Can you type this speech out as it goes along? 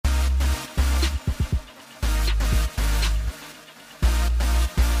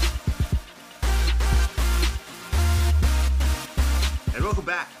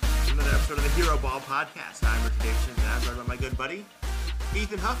Ball Podcast. I'm Rich Davidson, and I'm joined by my good buddy,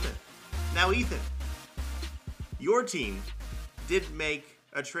 Ethan Huffman. Now, Ethan, your team did make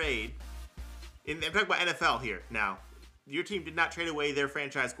a trade. I'm talking about NFL here now. Your team did not trade away their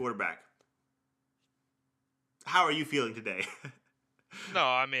franchise quarterback. How are you feeling today? No,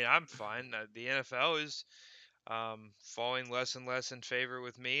 I mean, I'm fine. The NFL is falling less and less in favor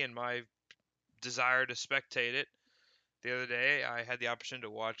with me and my desire to spectate it. The other day, I had the opportunity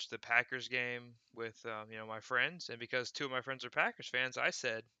to watch the Packers game with my friends, and because two of my friends are Packers fans, I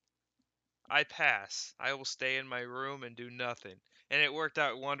said, I pass. I will stay in my room and do nothing. And it worked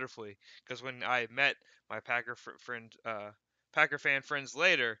out wonderfully because when I met my Packer fan friends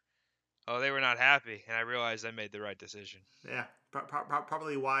later, oh, they were not happy, and I realized I made the right decision. Yeah,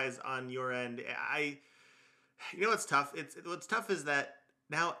 probably wise on your end. You know what's tough? What's tough is that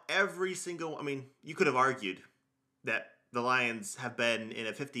now every single. I mean, you could have argued that the Lions have been in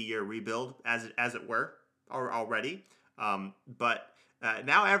a 50-year rebuild, as it were, already. But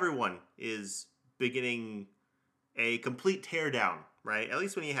now everyone is beginning a complete teardown, right? At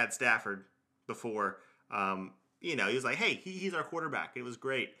least when he had Stafford before, he was like, hey, he's our quarterback. It was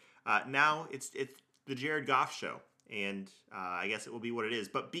great. Now it's the Jared Goff show, and I guess it will be what it is.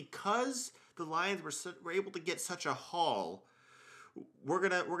 But because the Lions were able to get such a haul, we're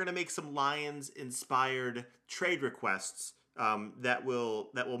gonna make some Lions inspired trade requests that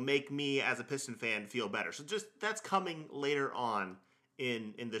will make me as a Piston fan feel better. So just that's coming later on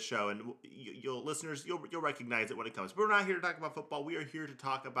in the show, and you'll recognize it when it comes. But we're not here to talk about football. We are here to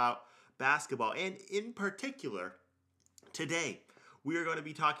talk about basketball, and in particular, today we are going to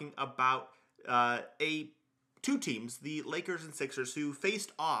be talking about two teams, the Lakers and Sixers, who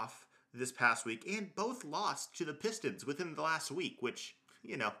faced off this past week and both lost to the Pistons within the last week. Which,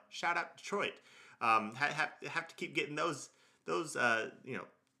 shout out Detroit. Have to keep getting those fire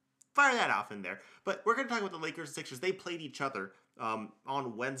that off in there. But we're going to talk about the Lakers and Sixers. They played each other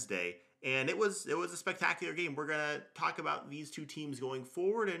on Wednesday, and it was a spectacular game. We're going to talk about these two teams going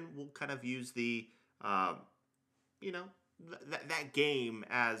forward, and we'll kind of use the that game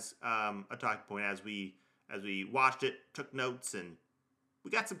as a talking point as we watched it, took notes, and we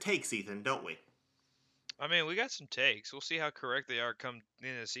got some takes, Ethan, don't we? I mean, we got some takes. We'll see how correct they are come the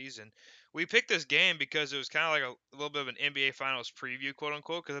end of the season. We picked this game because it was kind of like a little bit of an NBA Finals preview, quote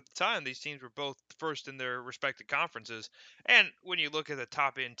unquote, because at the time these teams were both first in their respective conferences. And when you look at the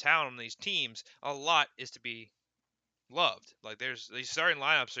top end talent on these teams, a lot is to be loved. Like there's these starting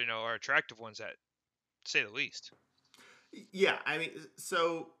lineups, are attractive ones at say the least. Yeah, I mean,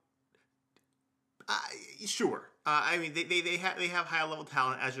 so sure. I mean, they have high level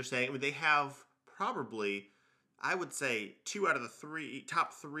talent, as you're saying. I mean, they have probably, I would say, two out of the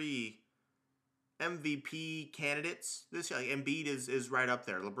top three MVP candidates this year. Like Embiid is right up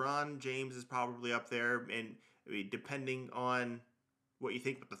there. LeBron James is probably up there, and I mean, depending on what you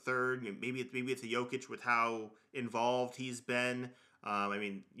think about the third, maybe it's a Jokic with how involved he's been. I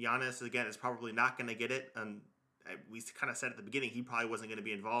mean, Giannis again is probably not going to get it, and we kind of said at the beginning he probably wasn't going to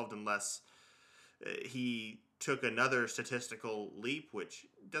be involved unless he took another statistical leap, which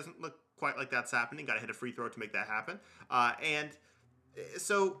doesn't look quite like that's happening. Got to hit a free throw to make that happen. And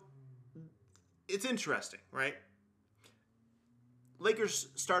so it's interesting, right? Lakers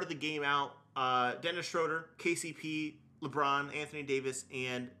started the game out. Dennis Schroeder, KCP, LeBron, Anthony Davis,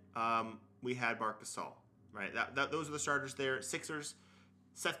 and we had Marc Gasol. Right, those are the starters there. Sixers,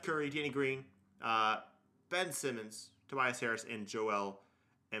 Seth Curry, Danny Green, Ben Simmons, Tobias Harris, and Joel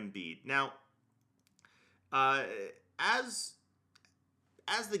Embiid. Now, as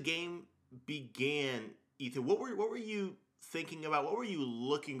the game began, Ethan, what were you thinking about? What were you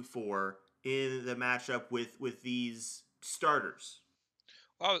looking for in the matchup with these starters?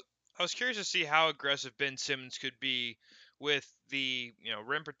 Well, I was curious to see how aggressive Ben Simmons could be with the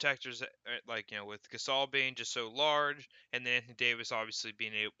rim protectors, with Gasol being just so large, and then Anthony Davis obviously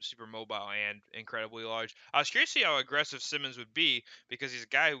being super mobile and incredibly large. I was curious to see how aggressive Simmons would be because he's a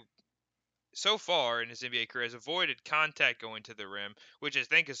guy who, so far in his NBA career, has avoided contact going to the rim, which I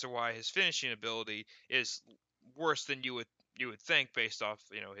think is why his finishing ability is worse than you would think based off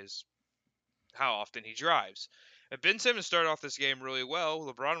his how often he drives. Ben Simmons started off this game really well.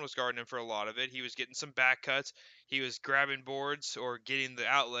 LeBron was guarding him for a lot of it. He was getting some back cuts. He was grabbing boards or getting the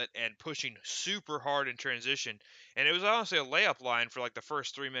outlet and pushing super hard in transition. And it was honestly a layup line for like the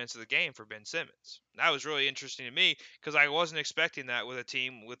first 3 minutes of the game for Ben Simmons. That was really interesting to me because I wasn't expecting that with a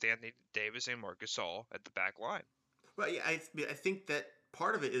team with Anthony Davis and Marc Gasol at the back line. Well, yeah, I think that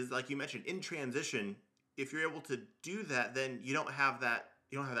part of it is, like you mentioned, in transition. If you're able to do that, then you don't have that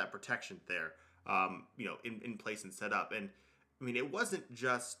protection there, in place and set up. And I mean, it wasn't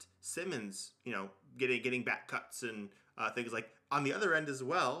just Simmons, getting back cuts and things like on the other end as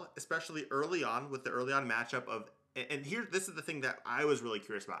well, especially early on with the early on matchup of. And here, this is the thing that I was really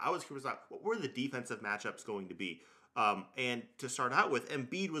curious about. I was curious about what were the defensive matchups going to be. And to start out with,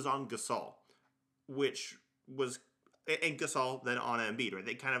 Embiid was on Gasol, which was and Gasol then on Embiid. Right?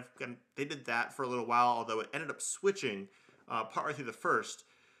 They did that for a little while, although it ended up switching partway through the first.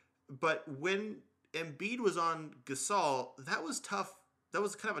 But when Embiid was on Gasol, that was tough. That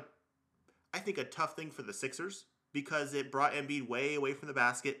was kind of I think, a tough thing for the Sixers because it brought Embiid way away from the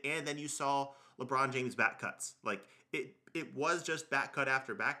basket, and then you saw LeBron James back cuts. Like it was just back cut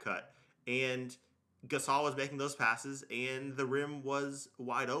after back cut, and Gasol was making those passes, and the rim was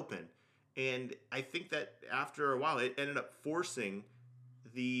wide open. And I think that after a while, it ended up forcing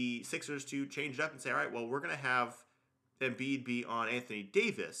the Sixers to change it up and say, all right, well, we're going to have Embiid be on Anthony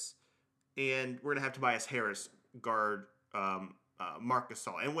Davis, and we're going to have Tobias Harris guard Marc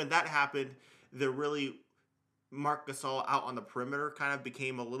Gasol. And when that happened, Marc Gasol out on the perimeter kind of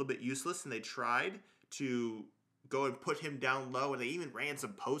became a little bit useless, and they tried to go and put him down low, and they even ran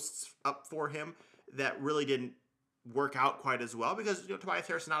some posts up for him that really didn't work out quite as well because Tobias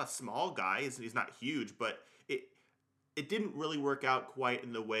Harris is not a small guy; he's not huge, but it didn't really work out quite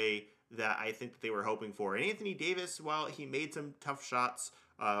in the way that I think that they were hoping for. And Anthony Davis, while he made some tough shots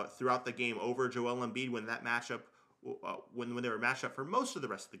throughout the game over Joel Embiid when that matchup when they were matched up for most of the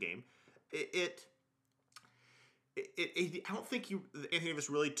rest of the game, I don't think Anthony Davis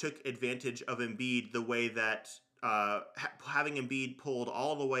really took advantage of Embiid the way that having Embiid pulled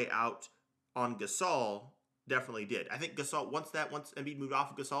all the way out on Gasol definitely did. I think Gasol once Embiid moved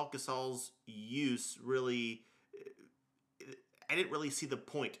off of Gasol's use really, I didn't really see the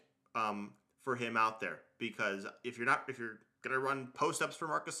point for him out there because if you're gonna run post ups for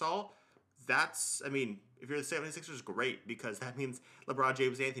Marc Gasol, if you're the 76ers, great because that means LeBron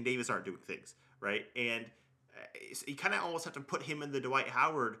James and Anthony Davis aren't doing things right, and you kind of almost have to put him in the Dwight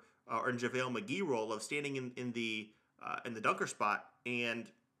Howard or in JaVale McGee role of standing in the dunker spot and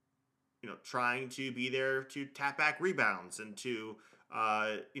trying to be there to tap back rebounds and to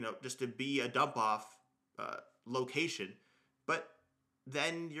just to be a dump off location. But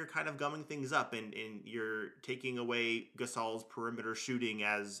then you're kind of gumming things up and you're taking away Gasol's perimeter shooting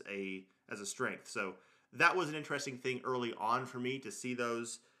as a strength. So that was an interesting thing early on for me to see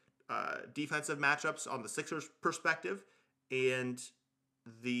those defensive matchups on the Sixers' perspective and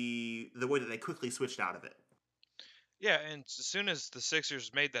the way that they quickly switched out of it. Yeah, and as soon as the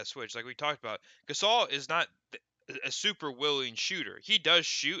Sixers made that switch, like we talked about, Gasol is not a super willing shooter. He does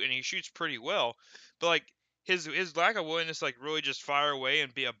shoot and he shoots pretty well, but like his lack of willingness to like really just fire away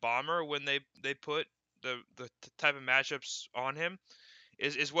and be a bomber when they put the type of matchups on him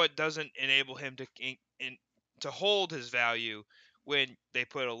is what doesn't enable him to hold his value when they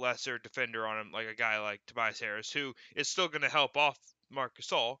put a lesser defender on him, like a guy like Tobias Harris, who is still going to help off Marc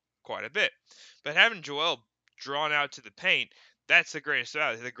Gasol quite a bit. But having Joel drawn out to the paint, that's the greatest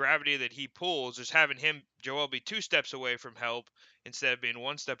value. The gravity that he pulls, just having Joel be 2 steps away from help instead of being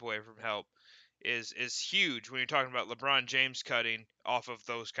 1 step away from help, is huge when you're talking about LeBron James cutting off of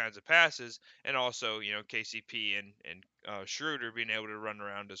those kinds of passes, and also KCP and Schroeder being able to run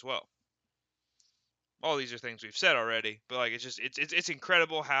around as well. All these are things we've said already, but like it's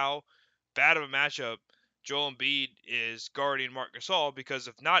incredible how bad of a matchup Joel Embiid is guarding Marc Gasol because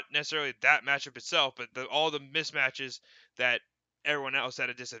of not necessarily that matchup itself, but all the mismatches that everyone else at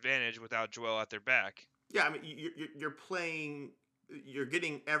a disadvantage without Joel at their back. Yeah, I mean you're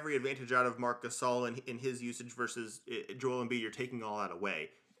getting every advantage out of Marc Gasol in his usage versus Joel Embiid. You're taking all that away,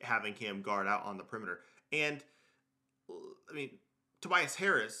 having him guard out on the perimeter. And I mean, Tobias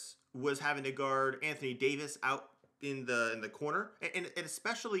Harris was having to guard Anthony Davis out in the corner, and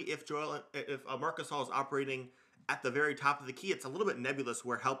especially if Marc Gasol is operating at the very top of the key, it's a little bit nebulous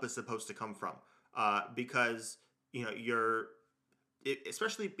where help is supposed to come from, because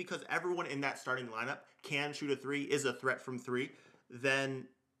especially because everyone in that starting lineup can shoot a three, is a threat from three, then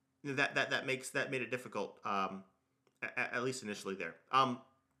that made it difficult, at least initially there.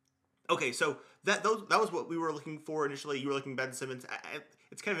 Okay, so that was what we were looking for initially. You were looking Ben Simmons.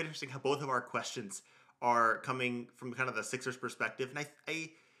 It's kind of interesting how both of our questions are coming from kind of the Sixers perspective, and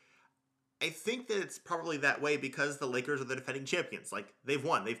I think that it's probably that way because the Lakers are the defending champions. Like, they've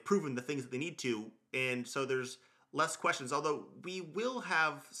won, they've proven the things that they need to, and so there's less questions. Although we will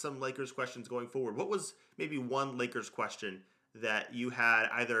have some Lakers questions going forward. What was maybe one Lakers question that you had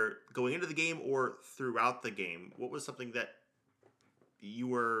either going into the game or throughout the game? What was something that you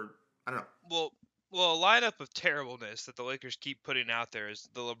were, I don't know. Well, a lineup of terribleness that the Lakers keep putting out there is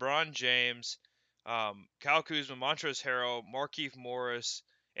the LeBron James, Kyle Kuzma, Montrezl Harrell, Markieff Morris,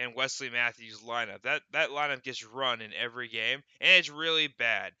 and Wesley Matthews lineup. That lineup gets run in every game, and it's really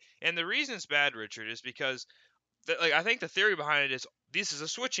bad. And the reason it's bad, Richard, is because I think the theory behind it is this is a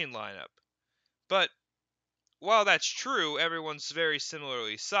switching lineup. But while that's true, everyone's very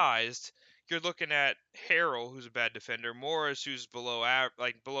similarly sized. You're looking at Harrell, who's a bad defender, Morris, who's below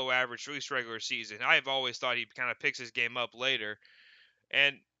average, at least regular season. I've always thought he kind of picks his game up later,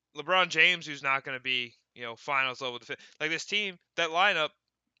 and LeBron James, who's not going to be finals level defender. Like this team, that lineup,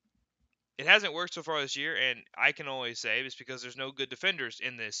 it hasn't worked so far this year, and I can only say it's because there's no good defenders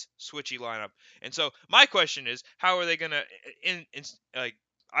in this switchy lineup. And so my question is, how are they gonna like?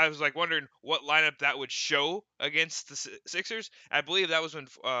 I was like wondering what lineup that would show against the Sixers. I believe that was when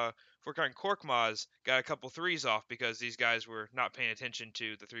Furkan Korkmaz got a couple threes off because these guys were not paying attention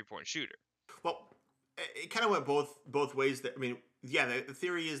to the 3-point shooter. Well, it kind of went both ways. That I mean, yeah, the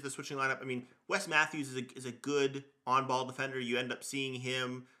theory is the switching lineup. I mean, Wes Matthews is a good on ball defender. You end up seeing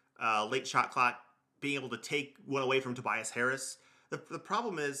him late shot clock being able to take one away from Tobias Harris. The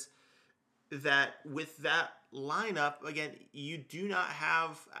problem is that with that lineup, again, you do not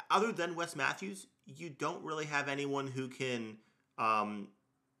have, other than Wes Matthews, you don't really have anyone who can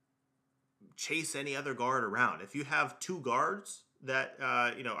chase any other guard around. If you have two guards that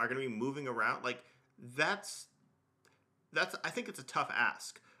are going to be moving around, like that's I think it's a tough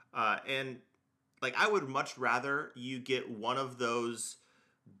ask. And like I would much rather you get one of those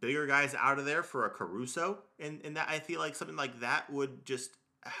bigger guys out of there for a Caruso, and that I feel like something like that would just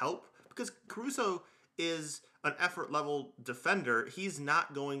help, because Caruso is an effort level defender. He's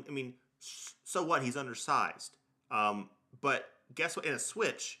not going. I mean, so what? He's undersized. But guess what? In a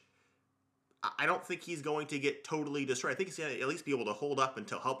switch, I don't think he's going to get totally destroyed. I think he's going to at least be able to hold up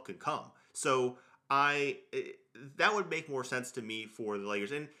until help can come. So that would make more sense to me for the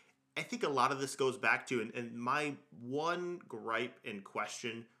Lakers. And I think a lot of this goes back to, and my one gripe and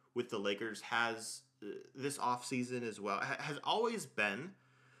question with the Lakers has this offseason as well, has always been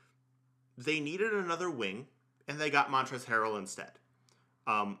they needed another wing, and they got Montrezl Harrell instead.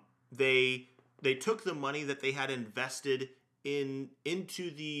 They took the money that they had invested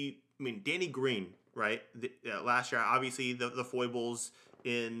into Danny Green, right? Last year, obviously the foibles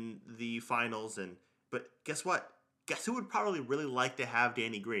in the finals, but guess what? Guess who would probably really like to have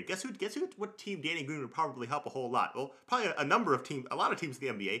Danny Green? Guess what team Danny Green would probably help a whole lot? Well, probably a lot of teams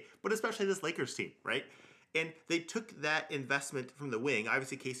in the NBA, but especially this Lakers team, right? And they took that investment from the wing.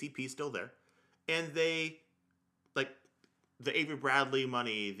 Obviously, KCP is still there, and they like the Avery Bradley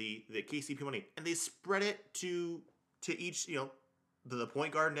money, the KCP money, and they spread it to each the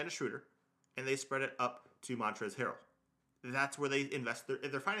point guard and Dennis Schroeder, and they spread it up to Montrezl Harrell. That's where they invest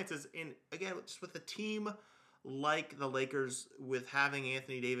their finances in. Again, just with a team like the Lakers, with having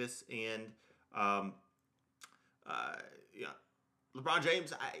Anthony Davis and LeBron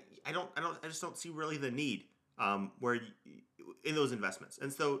James, I just don't see really the need in those investments,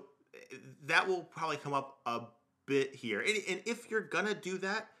 and so that will probably come up a bit here. And if you're gonna do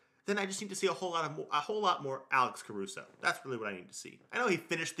that, then I just need to see a whole lot more Alex Caruso. That's really what I need to see. I know he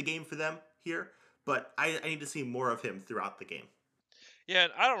finished the game for them here, but I need to see more of him throughout the game. Yeah,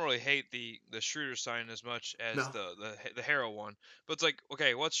 and I don't really hate the Schroeder sign as much as No. the Harrell one. But it's like,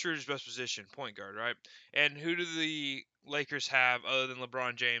 okay, what's Schroeder's best position? Point guard, right? And who do the Lakers have other than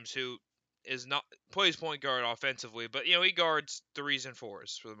LeBron James, who is not plays point guard offensively, but he guards threes and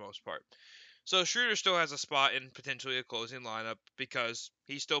fours for the most part. So Schroeder still has a spot in potentially a closing lineup because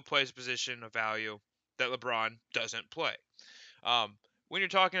he still plays a position of value that LeBron doesn't play. When you're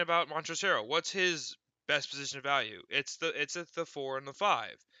talking about Montrezl Harrell, what's his best position of value? It's at the 4 and the 5,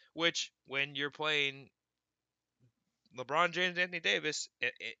 which when you're playing LeBron James, Anthony Davis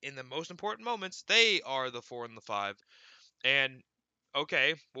in the most important moments, they are the 4 and the 5. And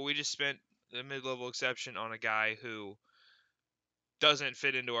okay, well we just spent the mid-level exception on a guy who doesn't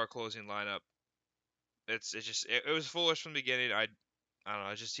fit into our closing lineup. It was foolish from the beginning. I don't know.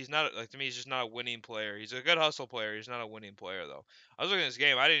 It's just he's not like to me. He's just not a winning player. He's a good hustle player. He's not a winning player though. I was looking at this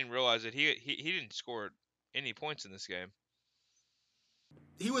game. I didn't realize that he didn't score any points in this game.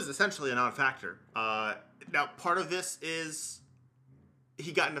 He was essentially a non-factor. Now, part of this is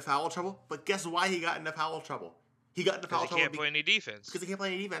he got into foul trouble, but guess why he got into foul trouble? He got into foul trouble because he can't play any defense. Because he can't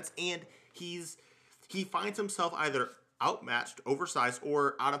play any defense, and he finds himself either outmatched, oversized,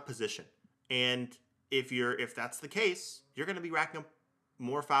 or out of position. And if that's the case, you're going to be racking up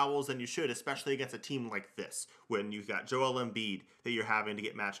more fouls than you should, especially against a team like this, when you've got Joel Embiid that you're having to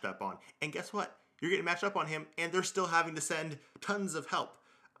get matched up on. And guess what? You're getting matched up on him, and they're still having to send tons of help.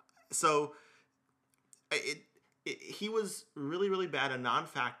 So he was really, really bad, a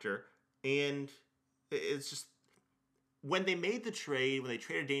non-factor, and It's just when they made the trade, when they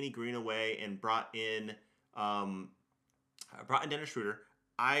traded Danny Green away and brought in Dennis Schroeder,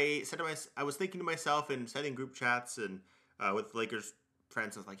 I was thinking to myself and setting group chats and with Lakers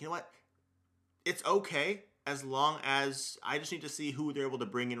friends, I was like, you know what? It's okay as long as I just need to see who they're able to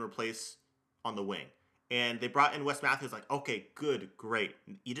bring in replace on the wing. And they brought in Wes Matthews, like, okay, good, great.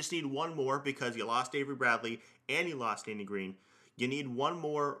 You just need one more because you lost Avery Bradley and you lost Danny Green. You need one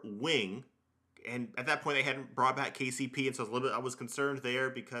more wing. And at that point, they hadn't brought back KCP, and so I was concerned there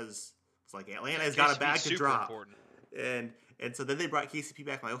because it's like Atlanta has got a bag to drop. Important. And so then they brought KCP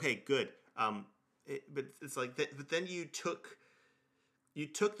back. I'm like, okay, good. But it's like, but then you took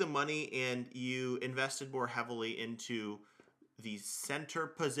the money and you invested more heavily into the center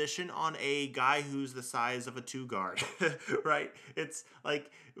position on a guy who's the size of a 2 guard, right? It's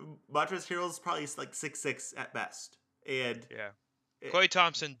like Montrezl Harrell's probably like 6'6" at best, and yeah, Klay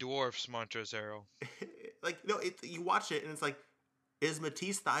Thompson dwarfs Montrezl Harrell. Like you watch it and it's like, is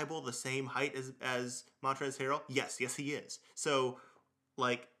Matisse Thybulle the same height as Montrezl Harrell? Yes, he is. So,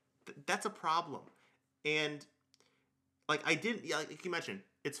 like, that's a problem. And like like you mentioned,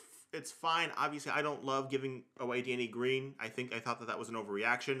 it's fine. Obviously, I don't love giving away Danny Green. I thought that was an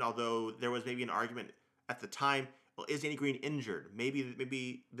overreaction. Although there was maybe an argument at the time. Well, is Danny Green injured?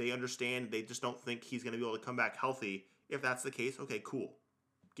 Maybe they understand. They just don't think he's going to be able to come back healthy. If that's the case, okay, cool.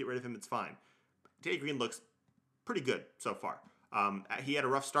 Get rid of him. It's fine. Danny Green looks pretty good so far. He had a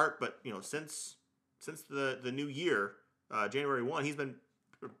rough start, but since the new year, January 1, he's been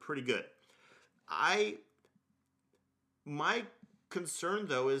pretty good. My concern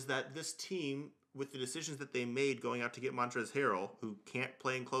though is that this team, with the decisions that they made going out to get Montrezl Harrell, who can't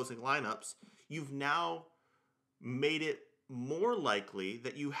play in closing lineups, you've now made it more likely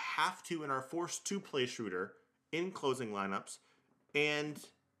that you have to and are forced to play Schroeder in closing lineups, and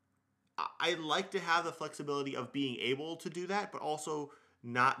I like to have the flexibility of being able to do that, but also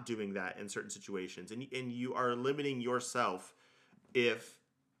not doing that in certain situations. And you are limiting yourself if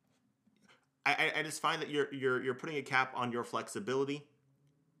I just find that you're putting a cap on your flexibility.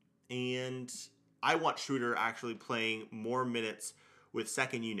 And I want Schroeder actually playing more minutes with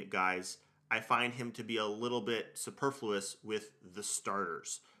second unit guys. I find him to be a little bit superfluous with the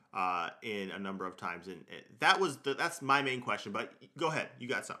starters in a number of times. And that's my main question. But go ahead, you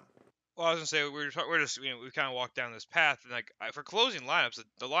got something. Well, I was gonna say we're just we kind of walked down this path, and like for closing lineups,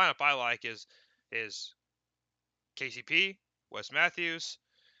 the lineup I like is KCP, Wes Matthews,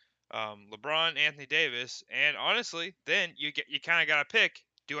 LeBron, Anthony Davis, and honestly, then you kind of got to pick: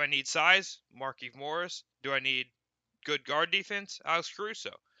 do I need size, Markieff Morris? Do I need good guard defense, Alex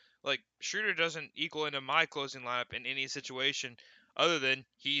Caruso? Like Schroeder doesn't equal into my closing lineup in any situation, other than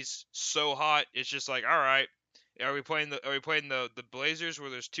he's so hot. It's just like, all right, are we playing the Blazers where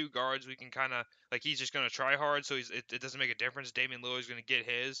there's 2 guards? We can kind of like he's just gonna try hard, so it doesn't make a difference. Damian Lillard's gonna get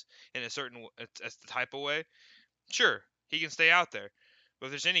his in a certain that's the type of way. Sure, he can stay out there, but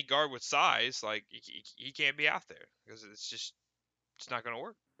if there's any guard with size, like he can't be out there because it's not gonna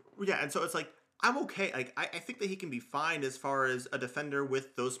work. Yeah, and so it's like I'm okay. Like I think that he can be fine as far as a defender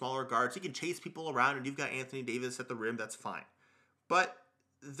with those smaller guards. He can chase people around, and you've got Anthony Davis at the rim. That's fine, but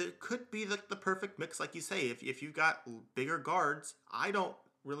there could be the perfect mix, like you say. If you've got bigger guards, I don't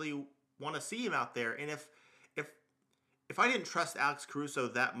really want to see him out there. And if I didn't trust Alex Caruso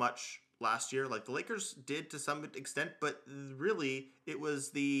that much last year, like the Lakers did to some extent, but really it was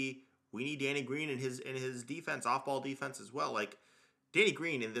we need Danny Green in his defense, off ball defense as well. Like Danny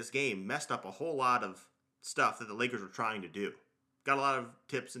Green in this game messed up a whole lot of stuff that the Lakers were trying to do. Got a lot of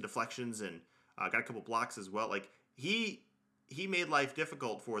tips and deflections, and got a couple blocks as well. Like he made life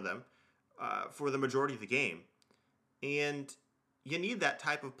difficult for them for the majority of the game. And you need that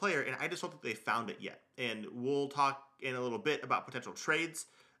type of player, and I just don't think they found it yet. And we'll talk in a little bit about potential trades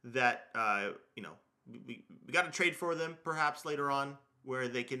that, we got to trade for them perhaps later on where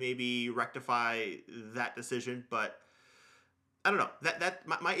they can maybe rectify that decision. But I don't know.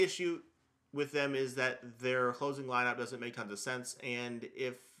 My issue with them is that their closing lineup doesn't make tons of sense. And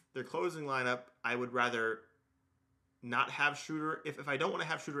if their closing lineup, I would rather not have Schroeder. If I don't want to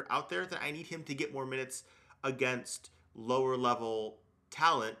have Schroeder out there, then I need him to get more minutes against lower level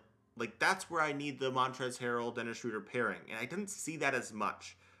talent. Like that's where I need the Montrezl Harrell, Dennis Schroeder pairing, and I didn't see that as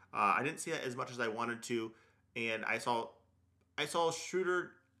much. I didn't see that as much as I wanted to, and I saw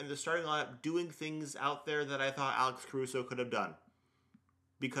Schroeder in the starting lineup doing things out there that I thought Alex Caruso could have done,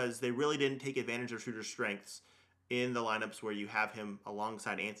 because they really didn't take advantage of Schroeder's strengths in the lineups where you have him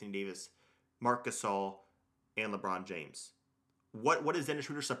alongside Anthony Davis, Marc Gasol, and LeBron James. What is Dennis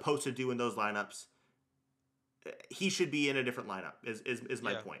Schroeder supposed to do in those lineups? He should be in a different lineup. Is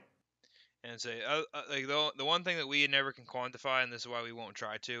my point. And say, like the one thing that we never can quantify, and this is why we won't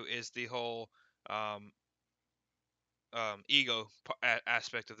try to, is the whole um, ego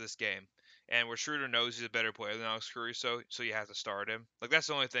aspect of this game. And where Schroeder knows he's a better player than Alex Caruso, so you have to start him. Like that's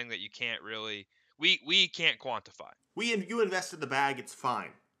the only thing that you can't really we can't quantify. You invested the bag, it's fine.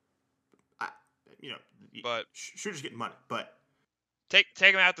 I, you know, But Schroeder's getting money, but take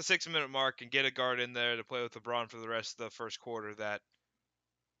him out the 6 minute mark and get a guard in there to play with LeBron for the rest of the first quarter. That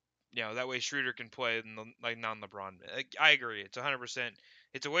way Schroeder can play in the like non-LeBron. I agree. It's 100%.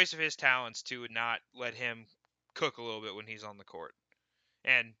 It's a waste of his talents to not let him cook a little bit when he's on the court.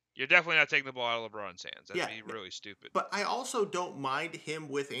 And you're definitely not taking the ball out of LeBron's hands. That'd yeah, be really stupid. but I also don't mind him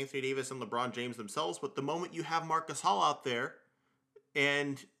with Anthony Davis and LeBron James themselves. But the moment you have Marc Gasol out there,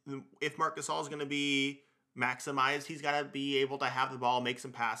 and if Marc Gasol is going to be maximized, he's got to be able to have the ball, make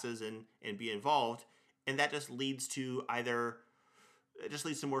some passes, and be involved. And that just leads to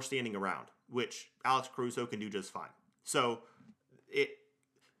more standing around, which Alex Caruso can do just fine. So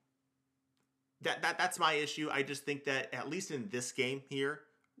that's my issue. I just think that at least in this game here,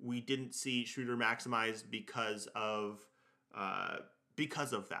 we didn't see Schroeder maximized because of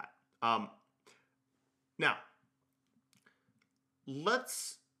that. Now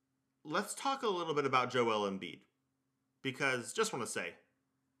let's talk a little bit about Joel Embiid, because just want to say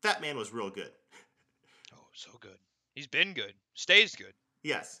that man was real good. Oh, so good. He's been good. Stays good.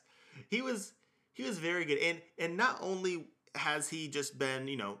 Yes, he was very good, and not only has he just been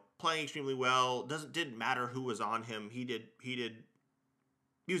playing extremely well. Didn't matter who was on him. He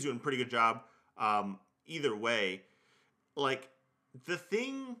was doing a pretty good job. Either way, like the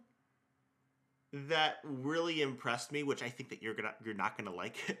thing that really impressed me, which I think that you're not gonna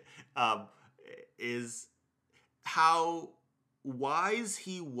like, is how wise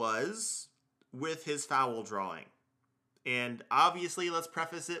he was with his foul drawing. And obviously, let's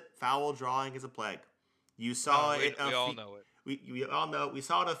preface it: foul drawing is a plague. You saw it. We all know it. We all know. We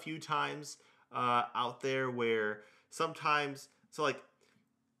saw it a few times out there where sometimes like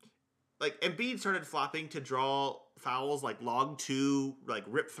Embiid started flopping to draw fouls like log two, like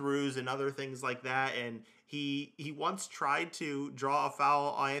rip throughs and other things like that. And he once tried to draw a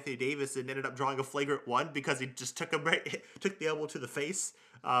foul on Anthony Davis and ended up drawing a flagrant one because he just took took the elbow to the face.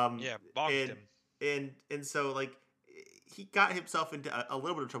 Bonked him. And so like he got himself into a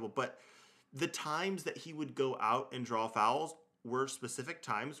little bit of trouble. But the times that he would go out and draw fouls were specific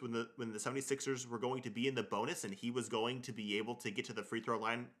times when the 76ers were going to be in the bonus and he was going to be able to get to the free throw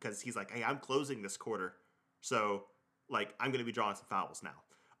line because he's like, hey, I'm closing this quarter, so like I'm going to be drawing some fouls now,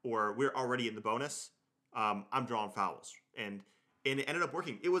 or we're already in the bonus, I'm drawing fouls, and it ended up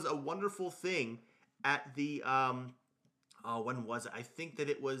working. It was a wonderful thing at the when was it? I think that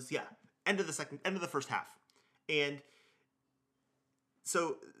it was end of the first half, and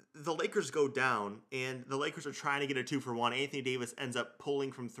so the Lakers go down, and the Lakers are trying to get a 2-for-1. Anthony Davis ends up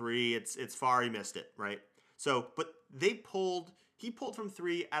pulling from three. It's far. He missed it, right? So, but he pulled from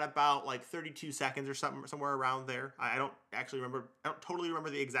three at about like 32 seconds or something, somewhere around there. I don't actually remember. I don't totally remember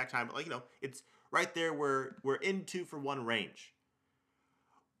the exact time, but like, it's right there where we're in 2-for-1 range.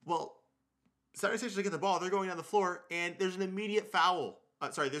 Well, 76ers get the ball. They're going down the floor, and there's an immediate foul.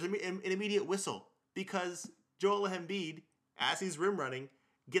 There's an immediate whistle because Joel Embiid, as he's rim running,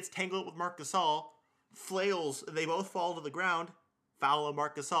 gets tangled with Marc Gasol, flails, they both fall to the ground, foul on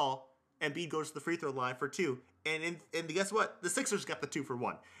Marc Gasol, Embiid goes to the free throw line for two, and guess what? The Sixers got the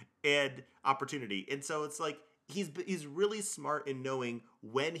 2-for-1 and opportunity, and so it's like he's really smart in knowing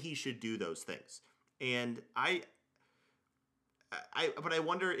when he should do those things, and but I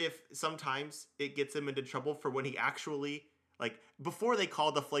wonder if sometimes it gets him into trouble for when he actually, like, before they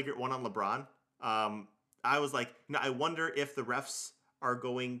called the flagrant one on LeBron, I was like, I wonder if the refs are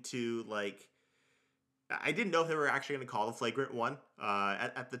going to, like, I didn't know if they were actually going to call the flagrant one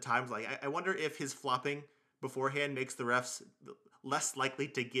at the time. Like, I wonder if his flopping beforehand makes the refs less likely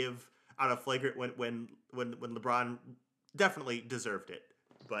to give out a flagrant when LeBron definitely deserved it.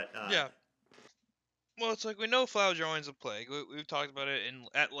 But yeah. Well, it's like we know foul drawing's a plague. We've talked about it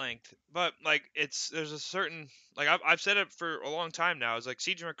at length, but like there's a certain, like I've said it for a long time now. It's like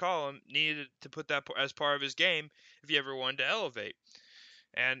CJ McCollum needed to put that as part of his game if he ever wanted to elevate.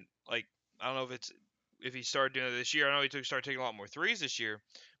 And like I don't know if he started doing it this year. I know he started taking a lot more threes this year,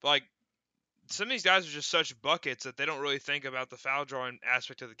 but like some of these guys are just such buckets that they don't really think about the foul drawing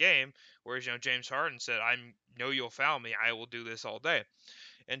aspect of the game. Whereas James Harden said, "I know you'll foul me. I will do this all day."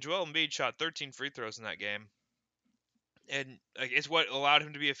 And Joel Embiid shot 13 free throws in that game, and like it's what allowed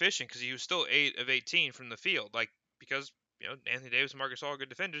him to be efficient because he was still 8 of 18 from the field, like because Anthony Davis and Marc Gasol are good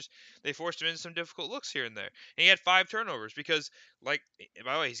defenders. They forced him into some difficult looks here and there. And he had 5 turnovers because, like,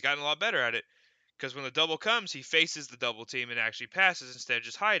 by the way, he's gotten a lot better at it. Because when the double comes, he faces the double team and actually passes instead of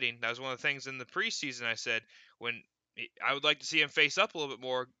just hiding. That was one of the things in the preseason I said when I would like to see him face up a little bit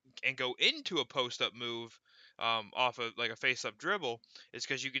more and go into a post up move off of like a face up dribble. Is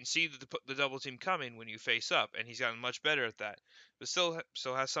because you can see the double team coming when you face up, and he's gotten much better at that. But still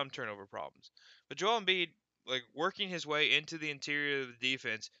has some turnover problems. But Joel Embiid, like working his way into the interior of the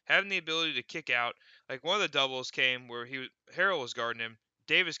defense, having the ability to kick out. Like one of the doubles came where Harrell was guarding him.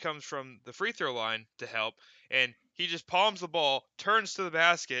 Davis comes from the free throw line to help, and he just palms the ball, turns to the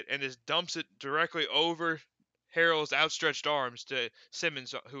basket, and just dumps it directly over Harrell's outstretched arms to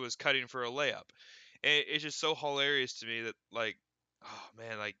Simmons, who was cutting for a layup. And it's just so hilarious to me that, like, oh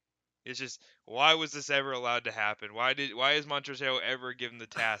man, like, it's just, why was this ever allowed to happen? Why is Montrezl Harrell ever given the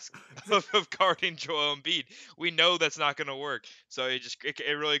task of guarding Joel Embiid? We know that's not going to work. So it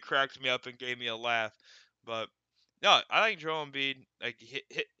really cracked me up and gave me a laugh. But no, I think Joel Embiid, like,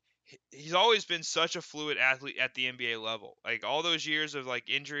 he's always been such a fluid athlete at the NBA level. Like, all those years of, like,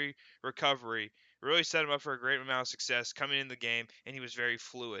 injury recovery really set him up for a great amount of success coming in the game, and he was very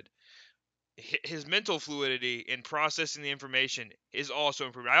fluid. His mental fluidity in processing the information is also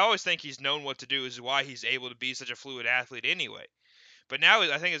improved. I always think he's known what to do, is why he's able to be such a fluid athlete anyway. But now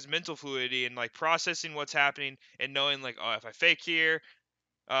I think his mental fluidity and, like, processing what's happening and knowing, like, oh, if I fake here,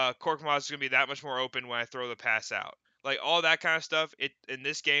 Korkmaz is going to be that much more open when I throw the pass out. Like, all that kind of stuff. It in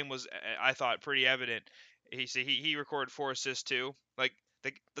this game was, I thought, pretty evident. He recorded 4 assists too. Like,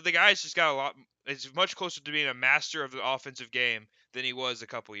 the guy's just got a lot. It's much closer to being a master of the offensive game than he was a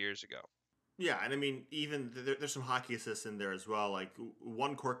couple years ago. Yeah, and I mean, even there's some hockey assists in there as well. Like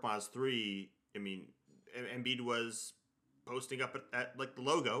one Korkmaz 3. I mean, Embiid was posting up at like the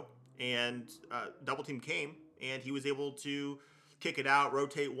logo, and double team came, and he was able to kick it out,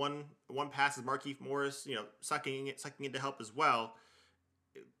 rotate one pass as Markieff Morris, sucking in to help as well.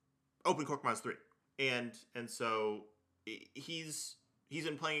 Open Korkmaz 3, and so he's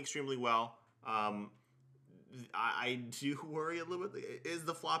been playing extremely well. I do worry a little bit. Is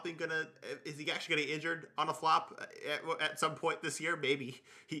the flopping is he actually gonna get injured on a flop at some point this year? Maybe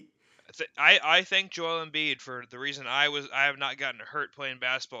I thank Joel Embiid for the reason I have not gotten hurt playing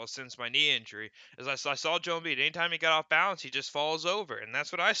basketball since my knee injury. As I saw Joel Embiid, anytime he got off balance, he just falls over, and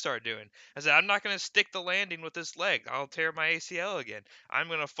that's what I started doing. I said, I'm not going to stick the landing with this leg. I'll tear my ACL again. I'm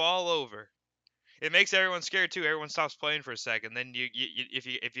going to fall over. It makes everyone scared too. Everyone stops playing for a second. Then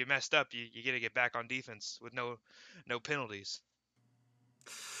if you messed up, you get to get back on defense with no penalties.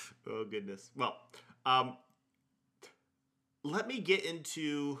 Oh goodness. Well, let me get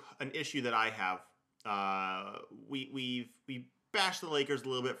into an issue that I have. We bashed the Lakers a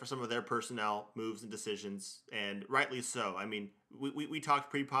little bit for some of their personnel moves and decisions, and rightly so. I mean, we talked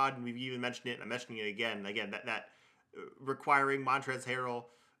pre-pod, and we've even mentioned it. I'm mentioning it again. Again, that requiring Montrezl Harrell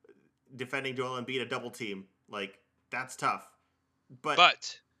defending Joel Embiid a double team, like, that's tough.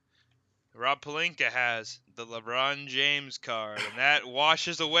 But Rob Pelinka has the LeBron James card, and that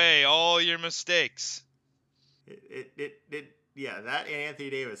washes away all your mistakes. Yeah, that and Anthony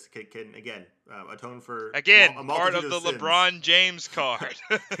Davis can again atone for a part of the sins. LeBron James card.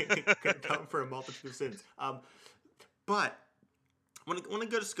 Can atone for a multitude of sins. But when I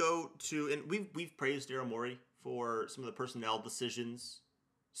just go to, and we've praised Daryl Morey for some of the personnel decisions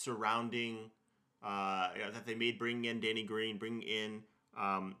surrounding that they made, bringing in Danny Green, bringing in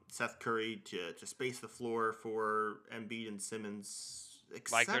Seth Curry to space the floor for Embiid and Simmons.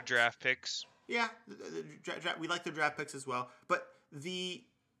 Like their draft picks. Yeah, we like their draft picks as well. But the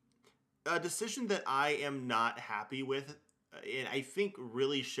decision that I am not happy with, and I think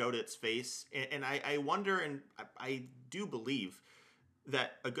really showed its face, and I wonder, and I do believe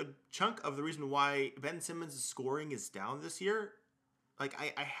that a good chunk of the reason why Ben Simmons' scoring is down this year, like,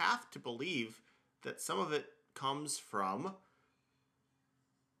 I have to believe that some of it comes from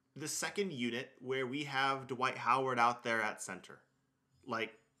the second unit where we have Dwight Howard out there at center.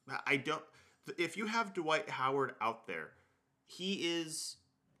 Like, if you have Dwight Howard out there, he is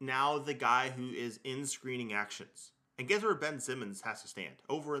now the guy who is in screening actions. And guess where Ben Simmons has to stand?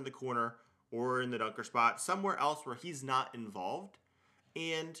 Over in the corner or in the dunker spot, somewhere else where he's not involved.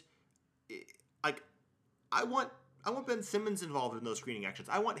 And, like, I want Ben Simmons involved in those screening actions.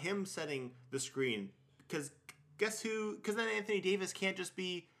 I want him setting the screen, because guess who? Because then Anthony Davis can't just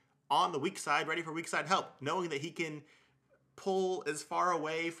be on the weak side, ready for weak side help, knowing that he can pull as far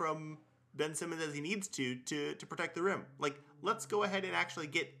away from Ben Simmons as he needs to protect the rim. Like, let's go ahead and actually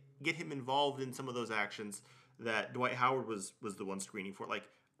get him involved in some of those actions that Dwight Howard was the one screening for. Like,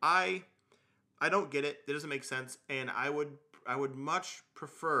 I I don't get it. It doesn't make sense, and I would much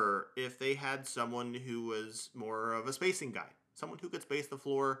prefer if they had someone who was more of a spacing guy, someone who could space the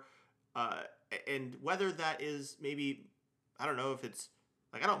floor, uh, and whether that is maybe, I don't know if it's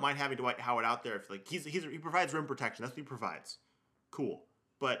like I don't mind having Dwight Howard out there if like he provides rim protection. That's what he provides. Cool.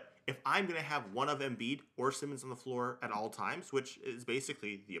 But if I'm gonna have one of Embiid or Simmons on the floor at all times, which is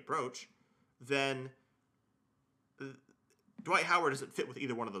basically the approach, then Dwight Howard doesn't fit with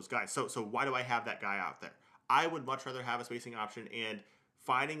either one of those guys. So why do I have that guy out there? I would much rather have a spacing option, and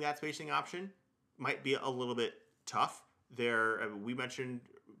finding that spacing option might be a little bit tough. There, we mentioned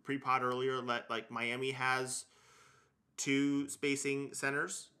pre-pod earlier that like Miami has two spacing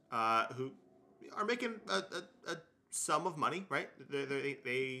centers who are making a sum of money, right?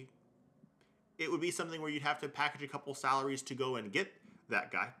 They it would be something where you'd have to package a couple salaries to go and get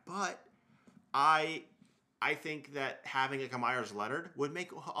that guy, but I I think that having a Myers Leonard would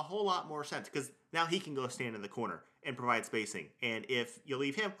make a whole lot more sense because now he can go stand in the corner and provide spacing. And if you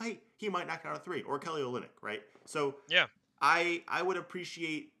leave him, hey, he might knock out a three or Kelly Olynyk, right? So Yeah. I would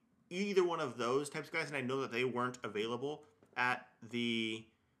appreciate either one of those types of guys, and I know that they weren't available at the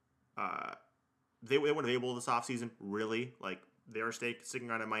they weren't available this offseason, really. Like they were sticking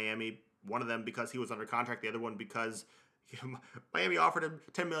around in Miami. One of them because he was under contract, the other one because Miami offered him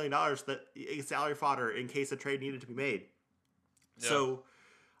 $10 million that salary fodder in case a trade needed to be made. Yeah. So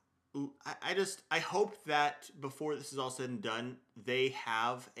I hope that before this is all said and done, they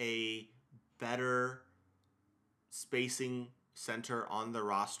have a better spacing center on the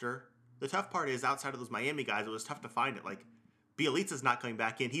roster. The tough part is outside of those Miami guys, it was tough to find it. Like Bielitsa's not coming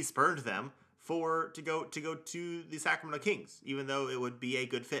back in. He spurned them to go to the Sacramento Kings, even though it would be a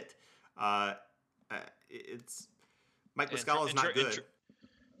good fit. It's Mike Muscala's not good.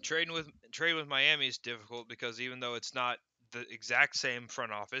 Trading with Miami is difficult because even though it's not the exact same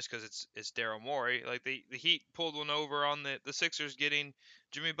front office because it's Daryl Morey, like the Heat pulled one over on the Sixers getting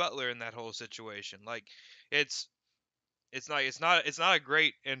Jimmy Butler in that whole situation. Like it's not a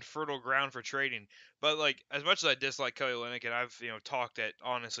great and fertile ground for trading. But like as much as I dislike Kelly Olynyk, and I've talked at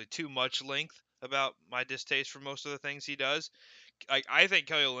honestly too much length about my distaste for most of the things he does, like I think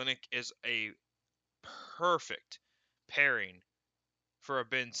Kelly Olynyk is a perfect pairing for a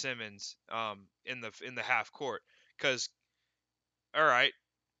Ben Simmons in the half court because all right,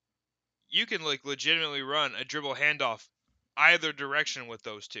 you can like legitimately run a dribble handoff either direction with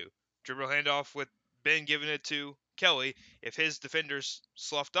those two. Dribble handoff with Ben giving it to Kelly. If his defenders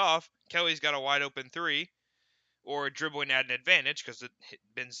sloughed off, Kelly's got a wide open three, or dribbling at an advantage because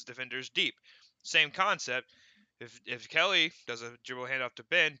Ben's defender's deep. Same concept. If Kelly does a dribble handoff to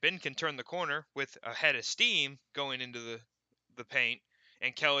Ben, Ben can turn the corner with a head of steam going into the paint,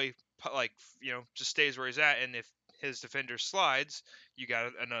 and Kelly just stays where he's at. And if his defender slides, you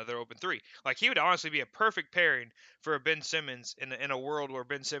got another open three. Like he would honestly be a perfect pairing for a Ben Simmons in a world where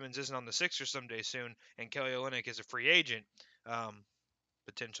Ben Simmons isn't on the Sixers someday soon, and Kelly Olynyk is a free agent,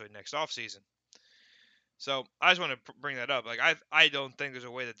 potentially next offseason. So I just want to bring that up. Like I don't think there's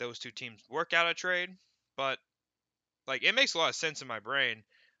a way that those two teams work out a trade, but like it makes a lot of sense in my brain.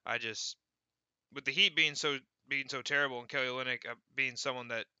 I just with the Heat being so terrible and Kelly Olynyk being someone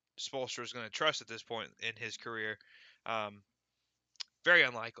that Spoelstra is going to trust at this point in his career, very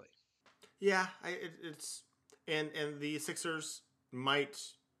unlikely. Yeah, it's and the Sixers might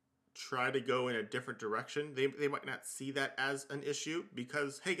try to go in a different direction. They might not see that as an issue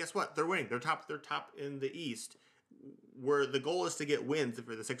because hey, guess what? They're winning. They're top in the East. Where the goal is to get wins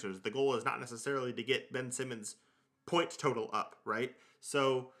for the Sixers. The goal is not necessarily to get Ben Simmons' point total up, right?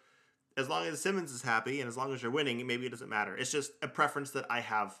 So as long as Simmons is happy and as long as you're winning, maybe it doesn't matter. It's just a preference that I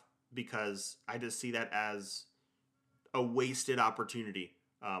have because I just see that as a wasted opportunity,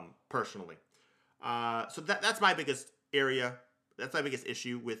 personally. So that's my biggest area. That's my biggest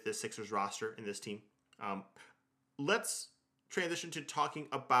issue with the Sixers roster and this team. Let's transition to talking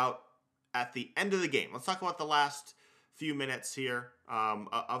about at the end of the game. Let's talk about the last few minutes here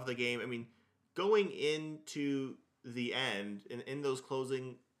of the game. I mean, going into the end and in those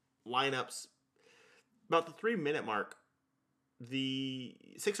closing lineups, about the 3-minute mark, the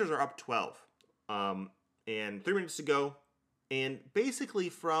Sixers are up 12. And 3 minutes to go. And basically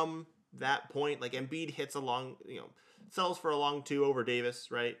from that point, like Embiid hits a long, sells for a long two over Davis,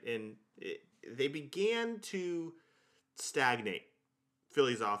 right? And they began to stagnate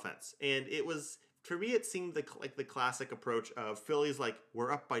Philly's offense. And it was, for me, it seemed like the classic approach of Philly's like,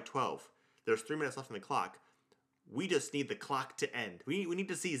 we're up by 12. There's 3 minutes left on the clock. We just need the clock to end. We need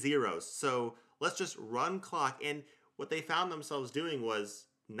to see zeros. So let's just run clock. And what they found themselves doing was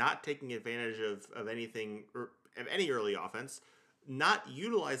not taking advantage of anything or of any early offense, not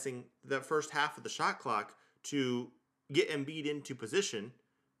utilizing the first half of the shot clock to get Embiid into position,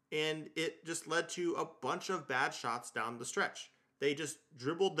 and it just led to a bunch of bad shots down the stretch. They just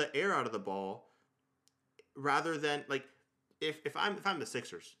dribbled the air out of the ball rather than like if I'm the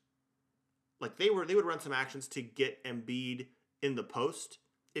Sixers, like they would run some actions to get Embiid in the post.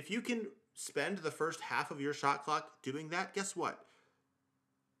 If you can spend the first half of your shot clock doing that, guess what?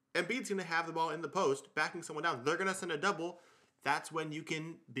 Embiid's going to have the ball in the post, backing someone down. They're going to send a double. That's when you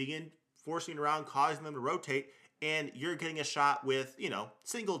can begin forcing around, causing them to rotate, and you're getting a shot with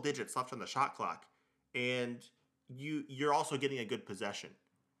single digits left on the shot clock, and you're also getting a good possession.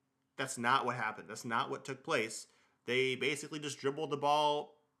 That's not what happened. That's not what took place. They basically just dribbled the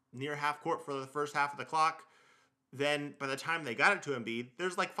ball near half court for the first half of the clock. Then by the time they got it to Embiid,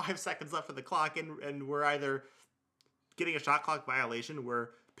 there's like 5 seconds left of the clock, and we're either getting a shot clock violation, we're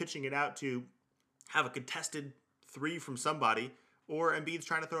pitching it out to have a contested three from somebody, or Embiid's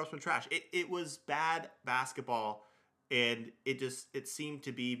trying to throw up some trash. It was bad basketball, and it seemed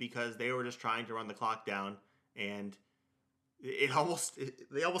to be because they were just trying to run the clock down, and they almost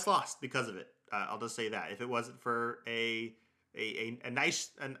lost because of it. I'll just say that if it wasn't for a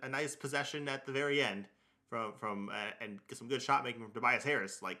nice possession at the very end from and some good shot making from Tobias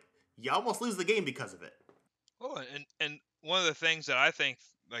Harris, like you almost lose the game because of it. Oh, and one of the things that I think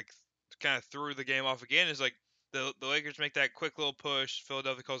like kind of threw the game off again is like the Lakers make that quick little push.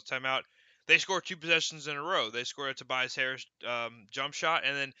 Philadelphia calls a timeout. They score 2 possessions in a row. They scored a Tobias Harris jump shot,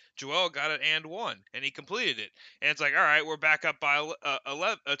 and then Joel got it and one, and he completed it. And it's like, all right, we're back up by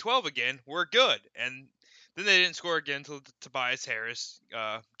 12 again. We're good. And then they didn't score again until the Tobias Harris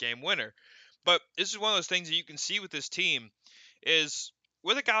game winner. But this is one of those things that you can see with this team is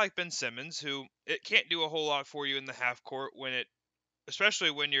with a guy like Ben Simmons, who it can't do a whole lot for you in the half court when it,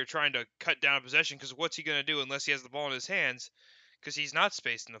 especially when you're trying to cut down a possession, because what's he going to do unless he has the ball in his hands? Because he's not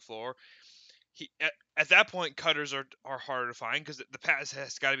spacing the floor. At that point, cutters are harder to find because the pass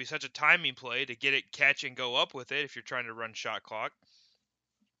has got to be such a timing play to get it, catch, and go up with it if you're trying to run shot clock.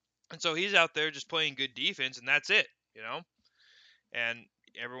 And so he's out there just playing good defense, and that's it, And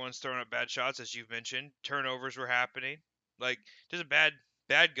everyone's throwing up bad shots, as you've mentioned. Turnovers were happening, like just a bad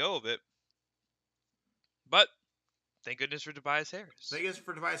go of it. But thank goodness for Tobias Harris. Thank goodness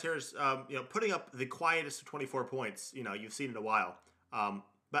for Tobias Harris. Putting up the quietest of 24 points. You've seen in a while.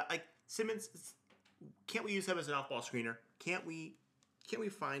 But like Simmons, can't we use him as an off-ball screener? Can't we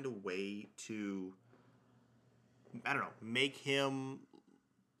find a way to, I don't know, make him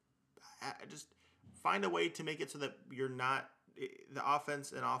just find a way to make it so that you're not the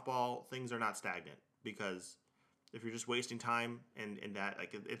offense and off-ball things are not stagnant, because if you're just wasting time and that,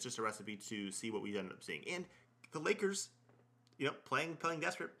 like, it's just a recipe to see what we end up seeing. And the Lakers, playing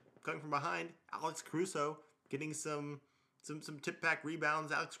desperate, coming from behind. Alex Caruso getting some tip back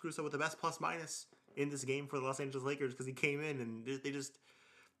rebounds. Alex Caruso with the best plus minus in this game for the Los Angeles Lakers because he came in and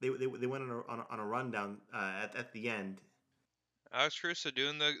they went on a run down at the end. Alex Caruso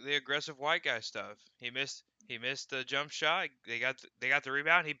doing the aggressive white guy stuff. He missed the jump shot. They got the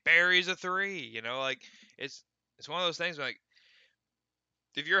rebound. He buries a three. Like it's one of those things where, like,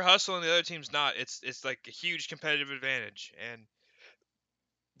 if you're hustling, the other team's not. It's like a huge competitive advantage. And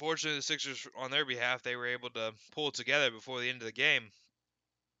fortunately, the Sixers, on their behalf, they were able to pull it together before the end of the game.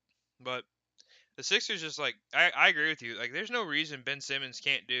 But the Sixers just, like, I agree with you. Like, there's no reason Ben Simmons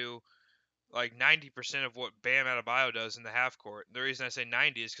can't do like 90% of what Bam Adebayo does in the half court. The reason I say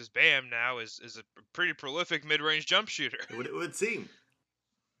 90 is because Bam now is a pretty prolific mid-range jump shooter. It would seem.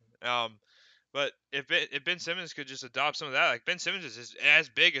 But if Ben Simmons could just adopt some of that, like Ben Simmons is as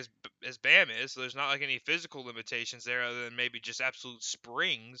big as Bam is, so there's not like any physical limitations there other than maybe just absolute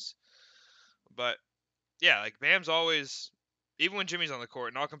springs. But yeah, like Bam's always, even when Jimmy's on the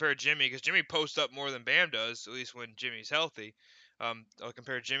court, and I'll compare Jimmy because Jimmy posts up more than Bam does, at least when Jimmy's healthy. I'll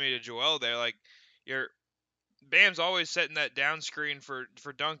compare Jimmy to Joel there. Like Bam's always setting that down screen for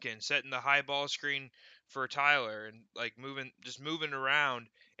Duncan, setting the high ball screen for Tyler, and like moving around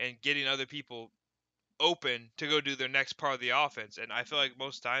and getting other people open to go do their next part of the offense. And I feel like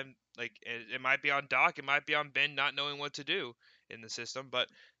most time, like it might be on Doc, it might be on Ben not knowing what to do in the system, but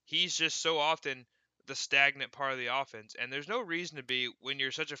he's just so often the stagnant part of the offense. And there's no reason to be when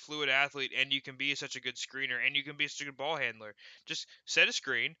you're such a fluid athlete and you can be such a good screener and you can be such a good ball handler. Just set a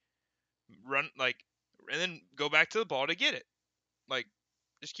screen, run and then go back to the ball to get it. Like,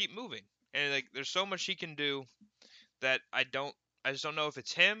 just keep moving. And like, there's so much he can do that I just don't know if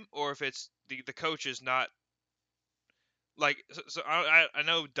it's him or if it's the coach is not like. So I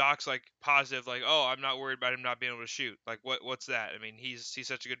know Doc's like positive, like, oh, I'm not worried about him not being able to shoot. Like, what's that? I mean, he's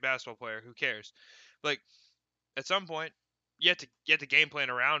such a good basketball player. Who cares? Like, at some point, you have to game plan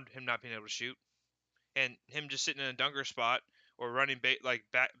around him not being able to shoot, and him just sitting in a dunker spot or running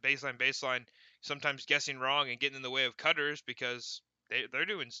baseline, sometimes guessing wrong and getting in the way of cutters because they're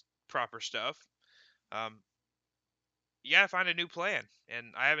doing proper stuff. Um, you gotta find a new plan, and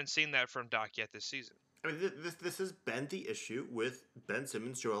I haven't seen that from Doc yet this season. I mean, this has been the issue with Ben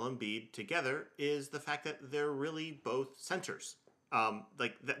Simmons, Joel Embiid together, is the fact that they're really both centers.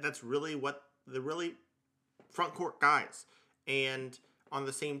 That's really what they're really front court guys, and on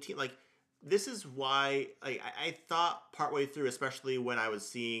the same team. Like, this is why I thought partway through, especially when I was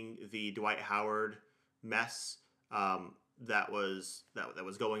seeing the Dwight Howard mess that was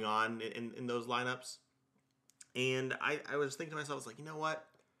going on in those lineups, and I was thinking to myself, I was like, you know what?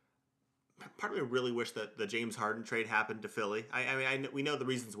 Part of me really wish that the James Harden trade happened to Philly. We know the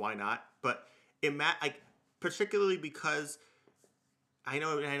reasons why not, but particularly because I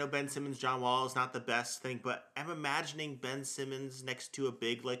know Ben Simmons, John Wall is not the best thing, but I'm imagining Ben Simmons next to a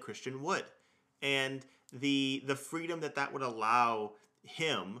big like Christian Wood, and the freedom that would allow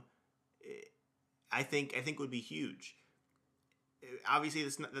him, I think would be huge. Obviously,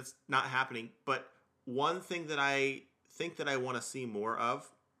 that's not happening, but one thing that I think that I want to see more of,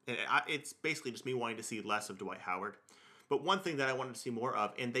 and it's basically just me wanting to see less of Dwight Howard, but one thing that I wanted to see more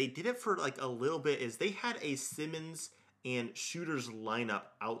of, and they did it for like a little bit, is they had a Simmons and shooters lineup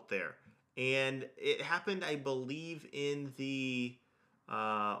out there, and it happened, I believe, in the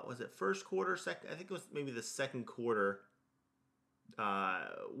was it first quarter, second? I think it was maybe the second quarter. Yeah.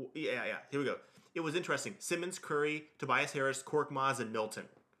 Here we go. It was interesting. Simmons, Curry, Tobias Harris, Korkmaz, and Milton,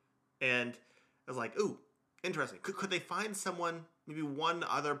 and I was like, ooh, interesting. Could they find someone, maybe one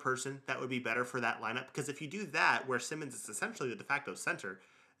other person that would be better for that lineup? Because if you do that, where Simmons is essentially the de facto center,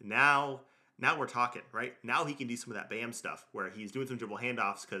 now we're talking, right? Now he can do some of that Bam stuff where he's doing some dribble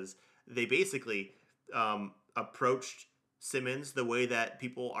handoffs, because they basically approached Simmons the way that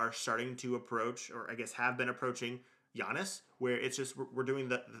people are starting to approach, or I guess have been approaching, Giannis, where it's just we're doing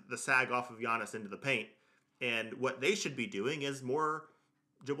the sag off of Giannis into the paint. And what they should be doing is more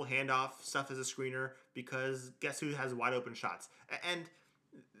dribble handoff stuff as a screener, because guess who has wide open shots? And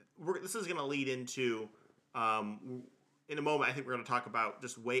this is going to lead into, in a moment, I think we're going to talk about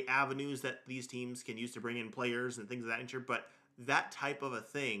just avenues that these teams can use to bring in players and things of that nature. But that type of a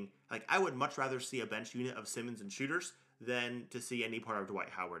thing, like, I would much rather see a bench unit of Simmons and shooters than to see any part of Dwight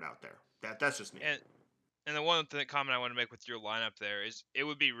Howard out there. That's just me. And the one comment I want to make with your lineup there is it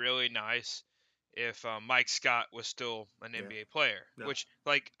would be really nice if Mike Scott was still an NBA player, which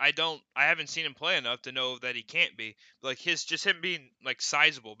I haven't seen him play enough to know that he can't be. But, like, him being like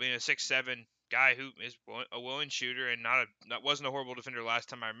sizable, being a 6'7" guy who is a willing shooter and wasn't a horrible defender last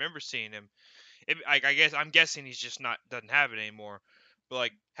time I remember seeing him. I guess I'm guessing he's just doesn't have it anymore. But,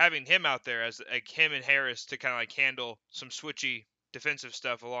 like, having him out there as like him and Harris to kind of like handle some switchy defensive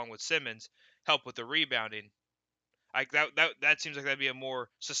stuff along with Simmons, help with the rebounding. Like that seems like that'd be a more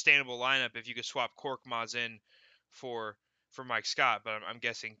sustainable lineup if you could swap Korkmaz in for Mike Scott. But I'm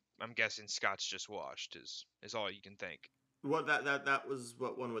guessing Scott's just washed is all you can think. Well, that was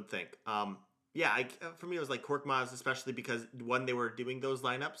what one would think. Yeah, for me it was like Korkmaz, especially because when they were doing those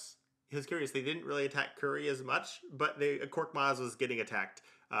lineups, it was curious. They didn't really attack Curry as much, but Korkmaz was getting attacked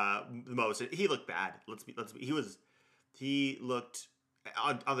the most. He looked bad. He looked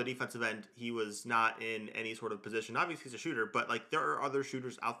on the defensive end. He was not in any sort of position. Obviously, he's a shooter, but like there are other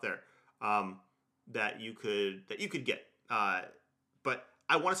shooters out there that you could get. But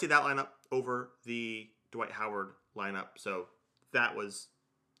I want to see that lineup over the Dwight Howard lineup. So that was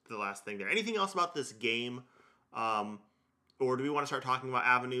the last thing there. Anything else about this game? Or do we want to start talking about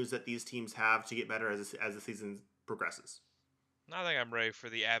avenues that these teams have to get better as the season progresses? I think I'm ready for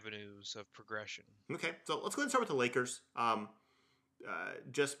the avenues of progression. Okay, so let's go ahead and start with the Lakers.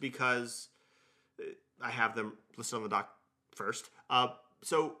 Just because I have them listed on the doc first.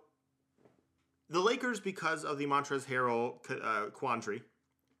 So the Lakers, because of the Montrezl Harrell quandary,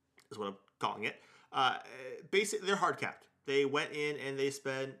 is what I'm calling it. Basically, they're hard capped. They went in and they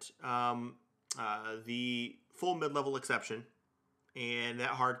spent the full mid-level exception, and that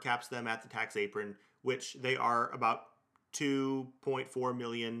hard caps them at the tax apron, which they are about $2.4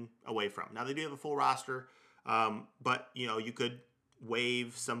 million away from. Now they do have a full roster, but you could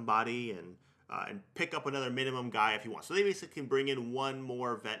waive somebody and pick up another minimum guy if you want. So they basically can bring in one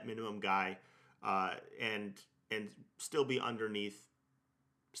more vet minimum guy and still be underneath.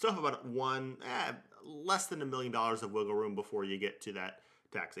 Still have about less than $1 million of wiggle room before you get to that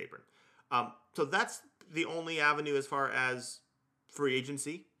tax apron. So that's the only avenue as far as free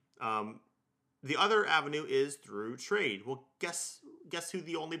agency. The other avenue is through trade. Well, guess who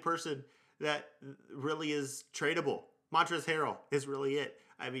the only person that really is tradable Montrezl Harrell is really it.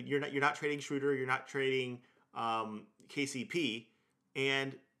 I mean, you're not trading Schroeder, you're not trading KCP,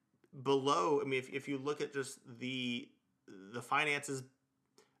 and below. I mean, if you look at just the finances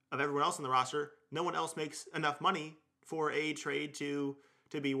of everyone else in the roster, no one else makes enough money for a trade to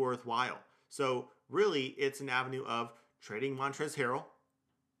be worthwhile. So really, it's an avenue of trading Montrezl Harrell,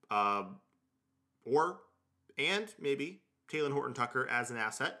 and maybe Talen Horton-Tucker as an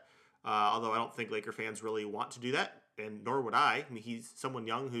asset. Although I don't think Laker fans really want to do that, and nor would I. I mean, he's someone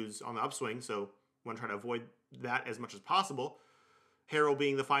young who's on the upswing, so I want to try to avoid that as much as possible. Harrell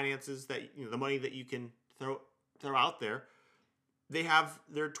being the finances that the money that you can throw out there. They have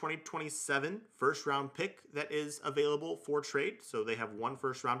their 2027 first round pick that is available for trade, so they have one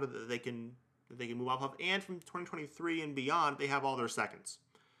first rounder that they can move off of, and from 2023 and beyond, they have all their seconds.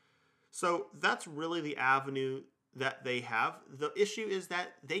 So that's really the avenue that they have. The issue is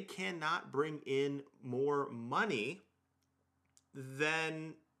that they cannot bring in more money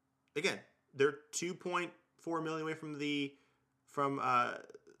than, again, they're $2.4 million away from the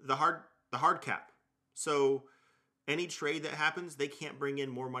hard cap. So any trade that happens, they can't bring in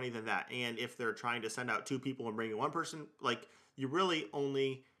more money than that. And if they're trying to send out two people and bring in one person, like, you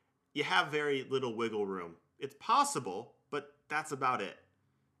have very little wiggle room. It's possible, but that's about it.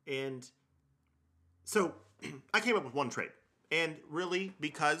 And so I came up with one trade. And really,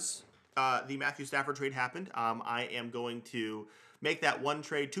 because the Matthew Stafford trade happened, I am going to make that one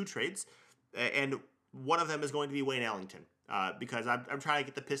trade two trades. And one of them is going to be Wayne Ellington. Because I'm trying to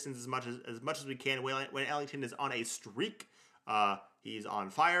get the Pistons as much as we can. Wayne Ellington is on a streak. He's on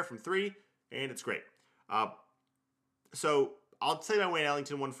fire from three, and it's great. So I'll say my Wayne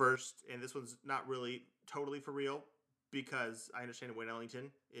Ellington one first, and this one's not really totally for real because I understand Wayne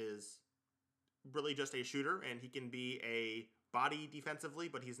Ellington is really just a shooter, and he can be a body defensively,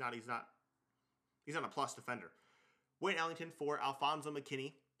 but he's not a plus defender. Wayne Ellington for Alfonzo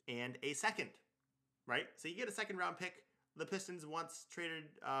McKinney and a second, right? So you get a second round pick. The Pistons once traded,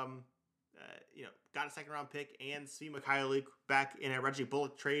 got a second round pick and Svi Mykhailiuk back in a Reggie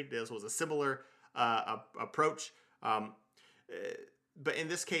Bullock trade. This was a similar approach. But in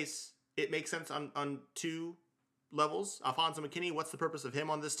this case, it makes sense on two levels. Alfonzo McKinney, what's the purpose of him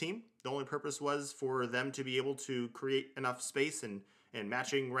on this team? The only purpose was for them to be able to create enough space and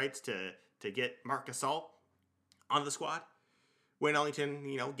matching rights to get Marc Gasol on the squad. Wayne Ellington,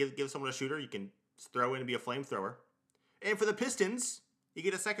 give someone a shooter. You can throw in and be a flamethrower. And for the Pistons, you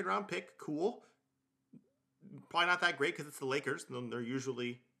get a second round pick. Cool. Probably not that great because it's the Lakers.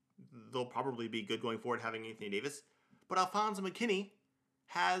 They'll probably be good going forward having Anthony Davis. But Alfonzo McKinney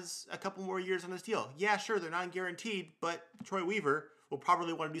has a couple more years on his deal. Yeah, sure, they're non-guaranteed, but Troy Weaver will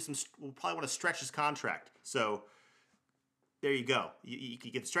probably want to stretch his contract. So there you go. You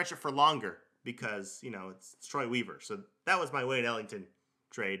can stretch it for longer because, it's Troy Weaver. So that was my Wayne Ellington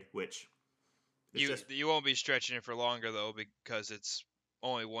trade, which you won't be stretching it for longer though because it's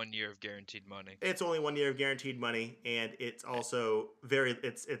only 1 year of guaranteed money. It's only 1 year of guaranteed money, and it's also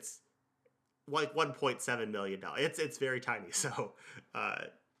it's like $1.7 million. It's very tiny. So, I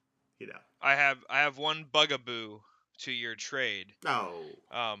have one bugaboo to your trade. Oh.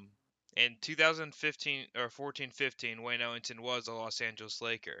 In 2015 or 14-15, Wayne Ellington was a Los Angeles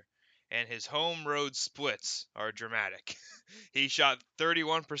Laker, and his home road splits are dramatic. He shot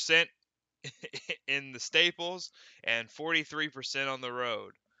 31% in the Staples and 43% on the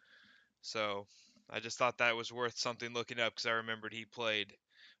road. So I just thought that was worth something looking up because I remembered he played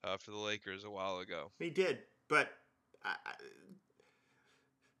for the Lakers a while ago. He did, but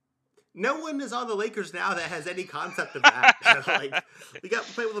no one is on the Lakers now that has any concept of that. Like, we got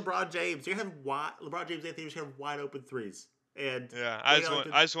to play with LeBron James. You have LeBron James, Anthony, you have wide open threes. And yeah, I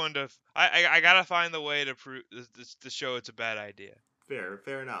just wanted to. I gotta find the way to prove to show it's a bad idea.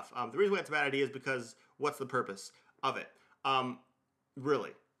 Fair enough. The reason why it's a bad idea is because what's the purpose of it?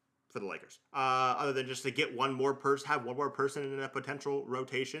 Really, for the Lakers, other than just to get one more person, have one more person in a potential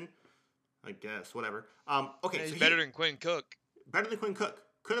rotation, I guess. Whatever. Okay, yeah, he's so better than Quinn Cook. Better than Quinn Cook.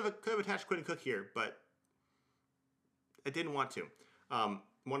 Could have attached Quinn Cook here, but I didn't want to.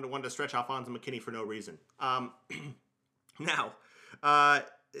 Wanted to stretch Alfonzo McKinney for no reason. Now,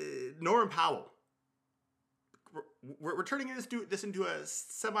 Norman Powell. We're turning this into a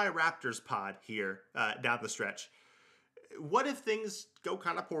semi-Raptors pod here down the stretch. What if things go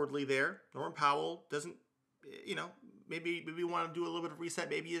kind of poorly there? Norman Powell doesn't, maybe we want to do a little bit of reset.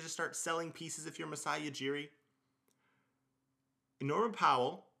 Maybe you just start selling pieces if you're Masai Ujiri. Norman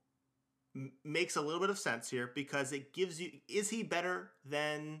Powell makes a little bit of sense here because it gives you, is he better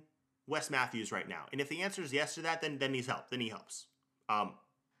than Wes Matthews right now? And if the answer is yes to that, then he helps.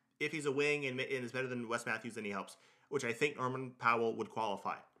 If he's a wing and is better than Wes Matthews, then he helps. which I think Norman Powell would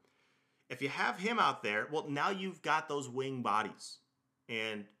qualify. If you have him out there, well, now you've got those wing bodies.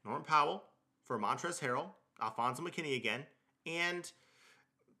 And Norman Powell for Montrezl Harrell, Alfonso McKinney again, and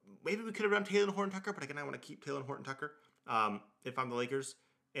maybe we could have done Talen Horton-Tucker, but again, I want to keep Talen Horton-Tucker if I'm the Lakers.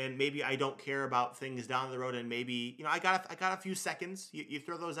 And maybe I don't care about things down the road, and maybe, I got a few seconds. You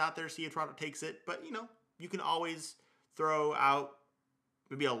throw those out there, see if Toronto takes it. But, you can always throw out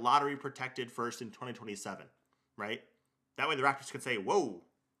maybe a lottery-protected first in 2027, right? That way the Raptors could say, whoa,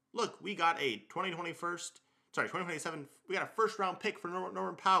 look, we got a 2027, we got a first-round pick for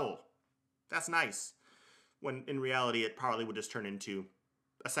Norman Powell. That's nice. When in reality, it probably would just turn into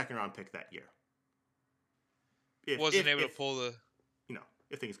a second-round pick that year. Wasn't able to pull the...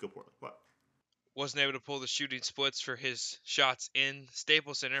 if things go poorly. What? Wasn't able to pull the shooting splits for his shots in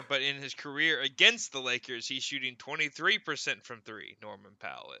Staples Center, but in his career against the Lakers, he's shooting 23% from three, Norman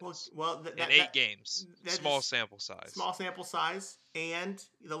Powell is. In 8 games. Small sample size. Small sample size, and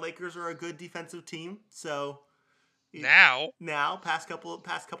the Lakers are a good defensive team, so... Now, past couple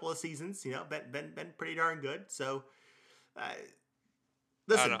of seasons, been pretty darn good. So,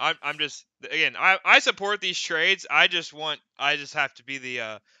 listen, I'm just again, I support these trades. I just have to be the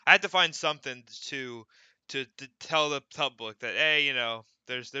I have to find something to tell the public that hey,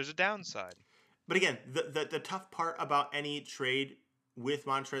 there's a downside. But again, the tough part about any trade with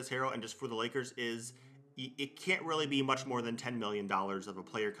Montrezl Harrell and just for the Lakers is it can't really be much more than $10 million of a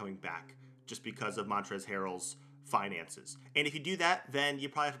player coming back just because of Montrezl Harrell's finances. And if you do that, then you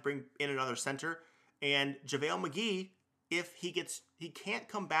probably have to bring in another center. And JaVale McGee, if he can't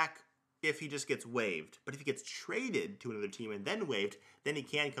come back if he just gets waived. But if he gets traded to another team and then waived, then he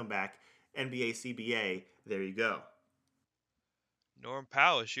can come back. NBA, CBA, there you go. Norman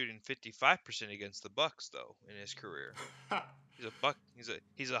Powell is shooting 55% against the Bucks though in his career. He's a buck.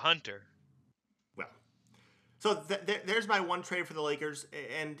 He's a hunter. Well, so there's my one trade for the Lakers,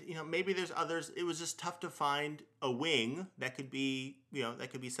 and maybe there's others. It was just tough to find a wing that could be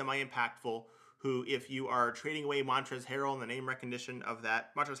semi-impactful. Who, if you are trading away Montrezl Harrell and the name recognition of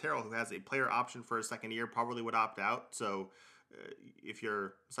that, Montrezl Harrell, who has a player option for a second year, probably would opt out. So if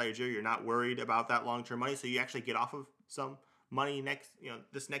you're Masai Ujiri, you're not worried about that long-term money. So you actually get off of some money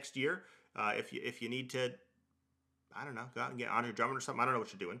this next year. If you need to, I don't know, go out and get Andre Drummond or something. I don't know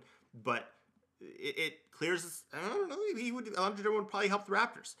what you're doing, but it clears. I don't know. Andre Drummond would probably help the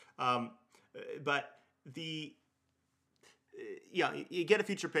Raptors. But you get a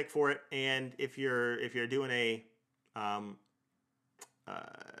future pick for it, and if you're doing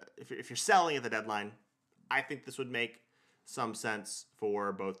if you're selling at the deadline, I think this would make some sense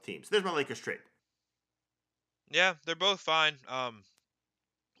for both teams. There's my Lakers trade. Yeah, they're both fine.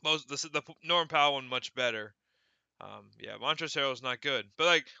 The Norman Powell one much better. Montrezl Harrell's not good,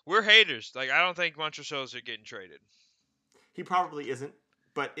 but we're haters. I don't think Montrezl Harrell's are getting traded. He probably isn't,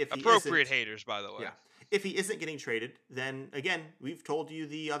 but if he appropriate haters, by the way. Yeah. If he isn't getting traded, then again, we've told you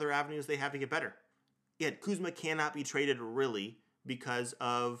the other avenues they have to get better. Yeah, Kuzma cannot be traded really because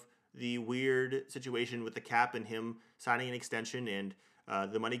of the weird situation with the cap and him signing an extension and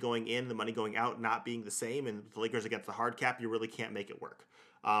the money going in, the money going out not being the same, and the Lakers against the hard cap, you really can't make it work.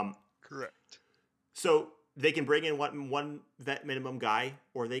 Correct. So they can bring in one vet minimum guy,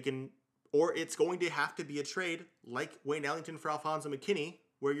 or it's going to have to be a trade like Wayne Ellington for Alfonso McKinney,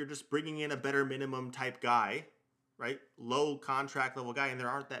 where you're just bringing in a better minimum type guy, right? Low contract level guy, and there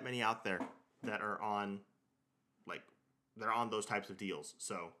aren't that many out there that are on those types of deals.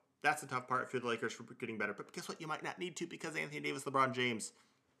 So that's the tough part for the Lakers for getting better. But guess what? You might not need to because Anthony Davis, LeBron James,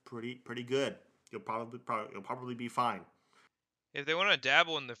 pretty good. You'll probably be fine. If they want to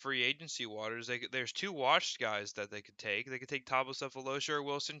dabble in the free agency waters, there's 2 washed guys that they could take. They could take Thabo Sefolosha or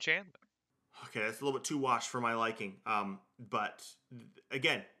Wilson Chandler. Okay, that's a little bit too washed for my liking. But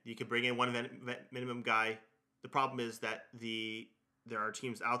again, you could bring in one minimum guy. The problem is that there are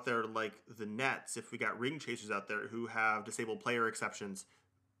teams out there like the Nets, if we got ring chasers out there, who have disabled player exceptions,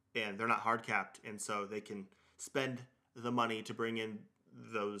 and they're not hard capped, and so they can spend the money to bring in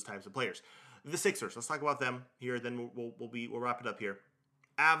those types of players. The Sixers, let's talk about them here. Then we'll wrap it up here.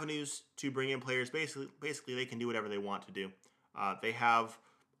 Avenues to bring in players. Basically, they can do whatever they want to do. They have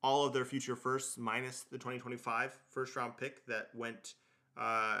all of their future firsts minus the 2025 first round pick that went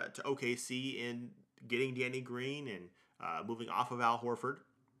to OKC in getting Danny Green and moving off of Al Horford.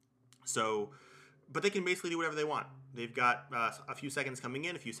 So, but they can basically do whatever they want. They've got a few seconds coming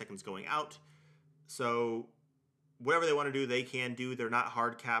in, a few seconds going out. So whatever they want to do, they can do. They're not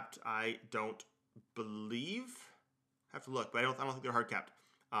hard capped. I don't believe. I have to look, but I don't think they're hard capped.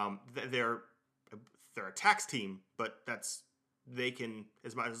 They're a tax team, but they can,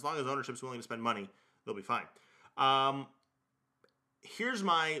 as long as ownership's willing to spend money, they'll be fine. Um, Here's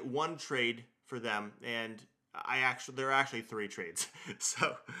my one trade for them, and there are actually three trades.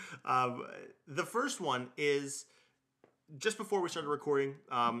 So, um, the first one is just before we started recording.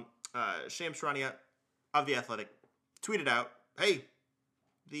 Shams Charania of the Athletic tweeted out, "Hey,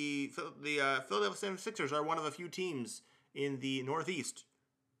 the Philadelphia 76ers are one of a few teams in the Northeast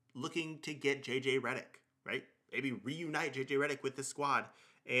looking to get JJ Redick, right? Maybe reunite JJ Redick with this squad."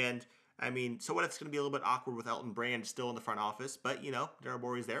 And I mean, so what? It's going to be a little bit awkward with Elton Brand still in the front office, but Daryl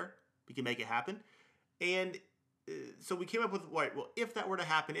Morey's there. We can make it happen. And so we came up with what? Well, if that were to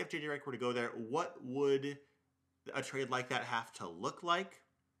happen, if JJ Redick were to go there, what would a trade like that have to look like?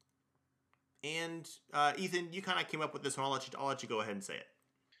 And Ethan, you kind of came up with this one. I'll let you go ahead and say it.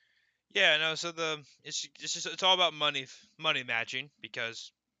 Yeah, no. So it's all about money matching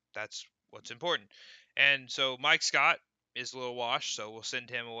because that's what's important. And so Mike Scott is a little washed, so we'll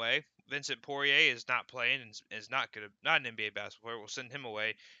send him away. Vincent Poirier is not playing and is not good, not an NBA basketball player. We'll send him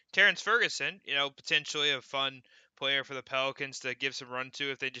away. Terrence Ferguson, potentially a fun player for the Pelicans to give some run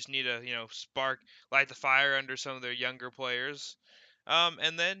to if they just need a spark, light the fire under some of their younger players.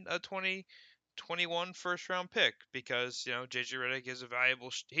 And then a 2021 first round pick because JJ Redick is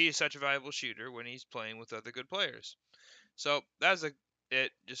he is such a valuable shooter when he's playing with other good players. So that's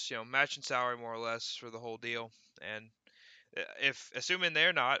it. Just matching salary more or less for the whole deal. And if assuming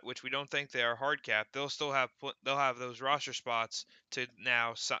they're not, which we don't think they are hard cap, they'll have those roster spots to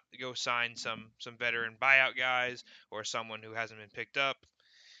now go sign some veteran buyout guys or someone who hasn't been picked up.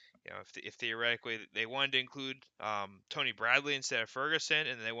 If theoretically they wanted to include Tony Bradley instead of Ferguson,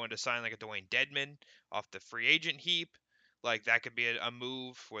 and they wanted to sign like a Dwayne Dedman off the free agent heap, like that could be a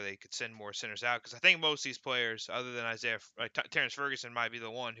move where they could send more centers out. Because I think most of these players, other than Terrence Ferguson, might be the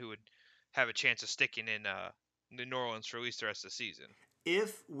one who would have a chance of sticking in New Orleans for at least the rest of the season.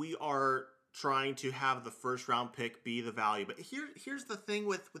 If we are trying to have the first round pick be the value, but here's the thing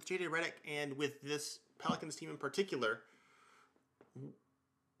with JJ Redick and with this Pelicans team in particular,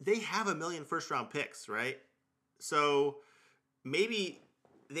 they have a million first round picks, right? So maybe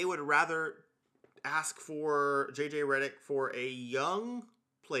they would rather ask for JJ Redick for a young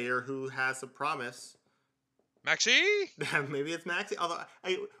player who has a promise. Maxey? Maybe it's Maxey. Although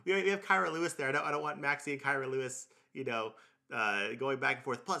we have Kyra Lewis there. I don't want Maxey and Kyra Lewis, going back and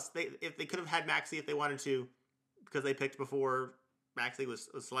forth. Plus, if they could have had Maxey if they wanted to, because they picked before Maxey was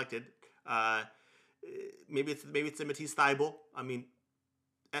selected. Maybe it's a Matisse Thybulle. I mean,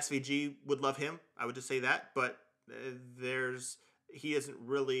 SVG would love him. I would just say that, but he doesn't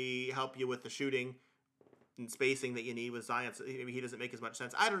really help you with the shooting and spacing that you need with Zion. So maybe he doesn't make as much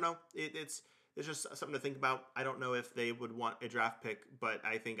sense. I don't know. It's just something to think about. I don't know if they would want a draft pick, but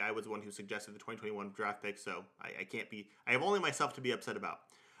I think I was the one who suggested the 2021 draft pick, so I can't be. I have only myself to be upset about.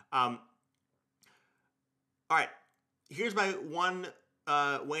 All right, here's my one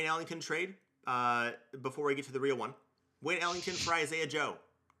Wayne Ellington trade. Before we get to the real one, Wayne Ellington for Isaiah Joe.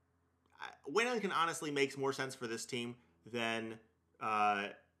 Wayne Ellington honestly makes more sense for this team than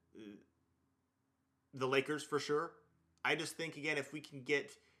the Lakers for sure. I just think, again, if we can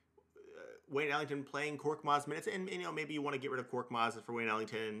get Wayne Ellington playing Korkmaz minutes, and maybe you want to get rid of Korkmaz for Wayne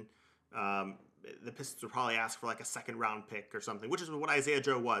Ellington, the Pistons would probably ask for like a second round pick or something, which is what Isaiah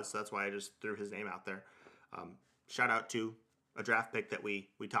Joe was. So that's why I just threw his name out there. Shout out to a draft pick that we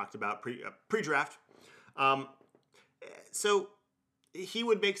talked about pre-draft. So he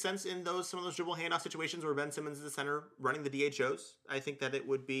would make sense in some of those dribble handoff situations where Ben Simmons is the center running the DHOs. I think that it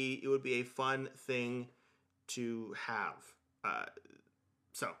would be a fun thing to have.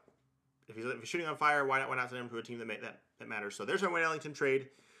 So if he's shooting on fire, why not send him to a team that matters? So there's our Wayne Ellington trade.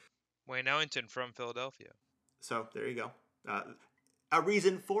 Wayne Ellington from Philadelphia. So there you go. A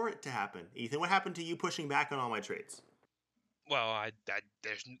reason for it to happen. Ethan, what happened to you pushing back on all my trades? Well,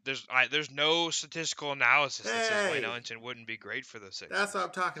 there's no statistical analysis that says Wayne Ellington wouldn't be great for the Sixers. That's what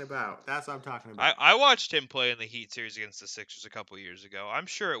I'm talking about. I watched him play in the Heat series against the Sixers a couple years ago. I'm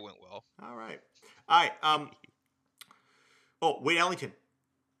sure it went well. All right. Wayne Ellington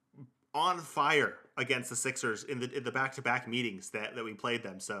on fire against the Sixers in the back-to-back meetings that we played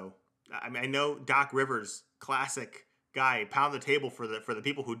them. So I mean, I know Doc Rivers, classic guy, pound the table for the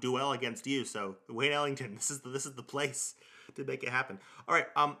people who duel against you. So Wayne Ellington, this is the place to make it happen. All right.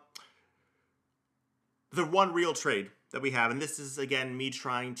 The one real trade that we have, and this is again me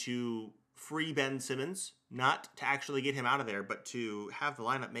trying to free Ben Simmons, not to actually get him out of there, but to have the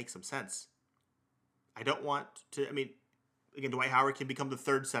lineup make some sense. I don't want to. I mean, again, Dwight Howard can become the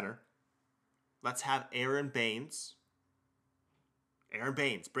third center. Let's have Aaron Baines.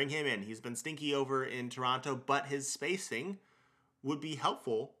 Bring him in. He's been stinky over in Toronto, but his spacing would be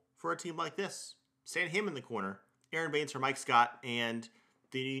helpful for a team like this. stand him in the corner. Aaron Baines for Mike Scott and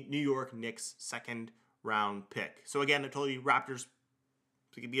the New York Knicks second round pick. So again, I told you Raptors,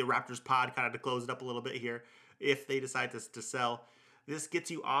 it could be a Raptors pod kind of to close it up a little bit here if they decide to sell. This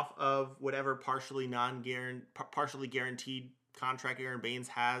gets you off of whatever partially guaranteed contract Aaron Baines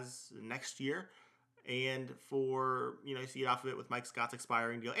has next year. And for, you see it off of it with Mike Scott's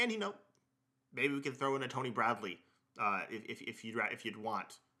expiring deal. And, maybe we can throw in a Tony Bradley if you'd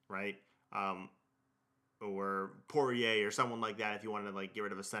want, right? Or Poirier or someone like that if you wanted to get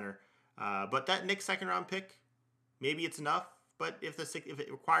rid of a center. But that Knicks second round pick, maybe it's enough. But if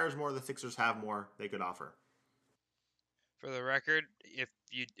it requires more, the Sixers have more they could offer. For the record,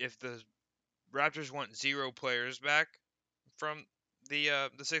 if the Raptors want 0 players back from the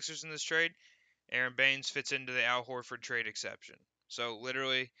Sixers in this trade, Aaron Baines fits into the Al Horford trade exception. So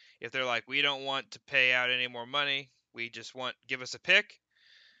literally, if they're like, we don't want to pay out any more money, we just give us a pick,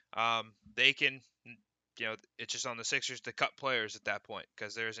 they can, it's just on the Sixers to cut players at that point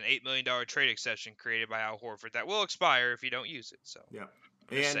because there's an $8 million trade exception created by Al Horford that will expire if you don't use it. So yeah.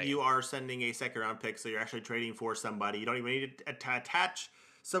 And you are sending a second round pick, so you're actually trading for somebody. You don't even need to attach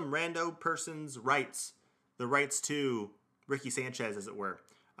some rando person's rights, the rights to Ricky Sanchez, as it were.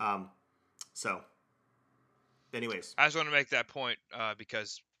 So, anyways. I just want to make that point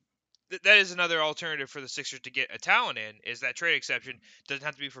because that is another alternative for the Sixers to get a talent in, is that trade exception doesn't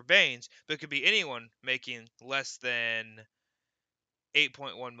have to be for Baines, but it could be anyone making less than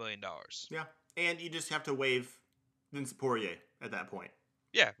 $8.1 million. Yeah, and you just have to waive Vincent Poirier at that point.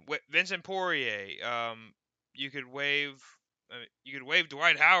 Yeah, Vincent Poirier. You could waive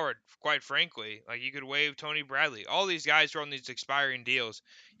Dwight Howard. Quite frankly, you could waive Tony Bradley. All these guys are on these expiring deals.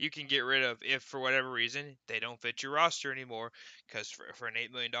 You can get rid of if for whatever reason they don't fit your roster anymore. Because for an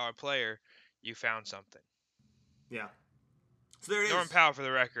 $8 million player, you found something. Yeah. So there it Norman is. Powell, for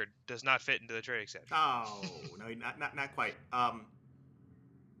the record, does not fit into the trade exception. Oh no, not quite.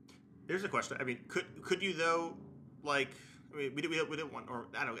 Here's a question. I mean, could you though? We didn't want, or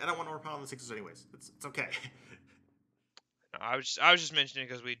I don't want Norman Powell on the Sixers anyways. It's okay. No, I was just mentioning it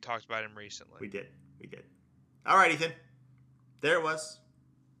because we talked about him recently. We did. All right, Ethan. There it was.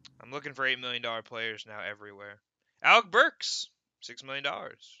 I'm looking for $8 million players now everywhere. Alec Burks, $6 million,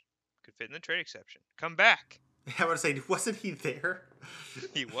 could fit in the trade exception. Come back. I want to say, wasn't he there?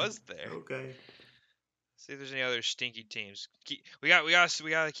 He was there. Okay. See if there's any other stinky teams. We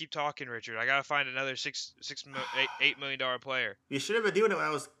gotta keep talking, Richard. I gotta find another $8 million player. You should have been doing it when I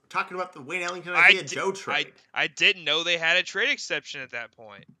was talking about the Wayne Ellington Isaiah Joe trade. I didn't know they had a trade exception at that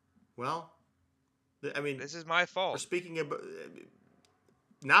point. Well, I mean, this is my fault. We're speaking about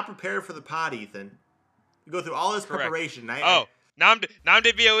not prepared for the pod, Ethan. You go through all this preparation. Namdi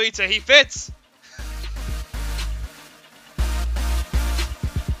Bjelica, he fits.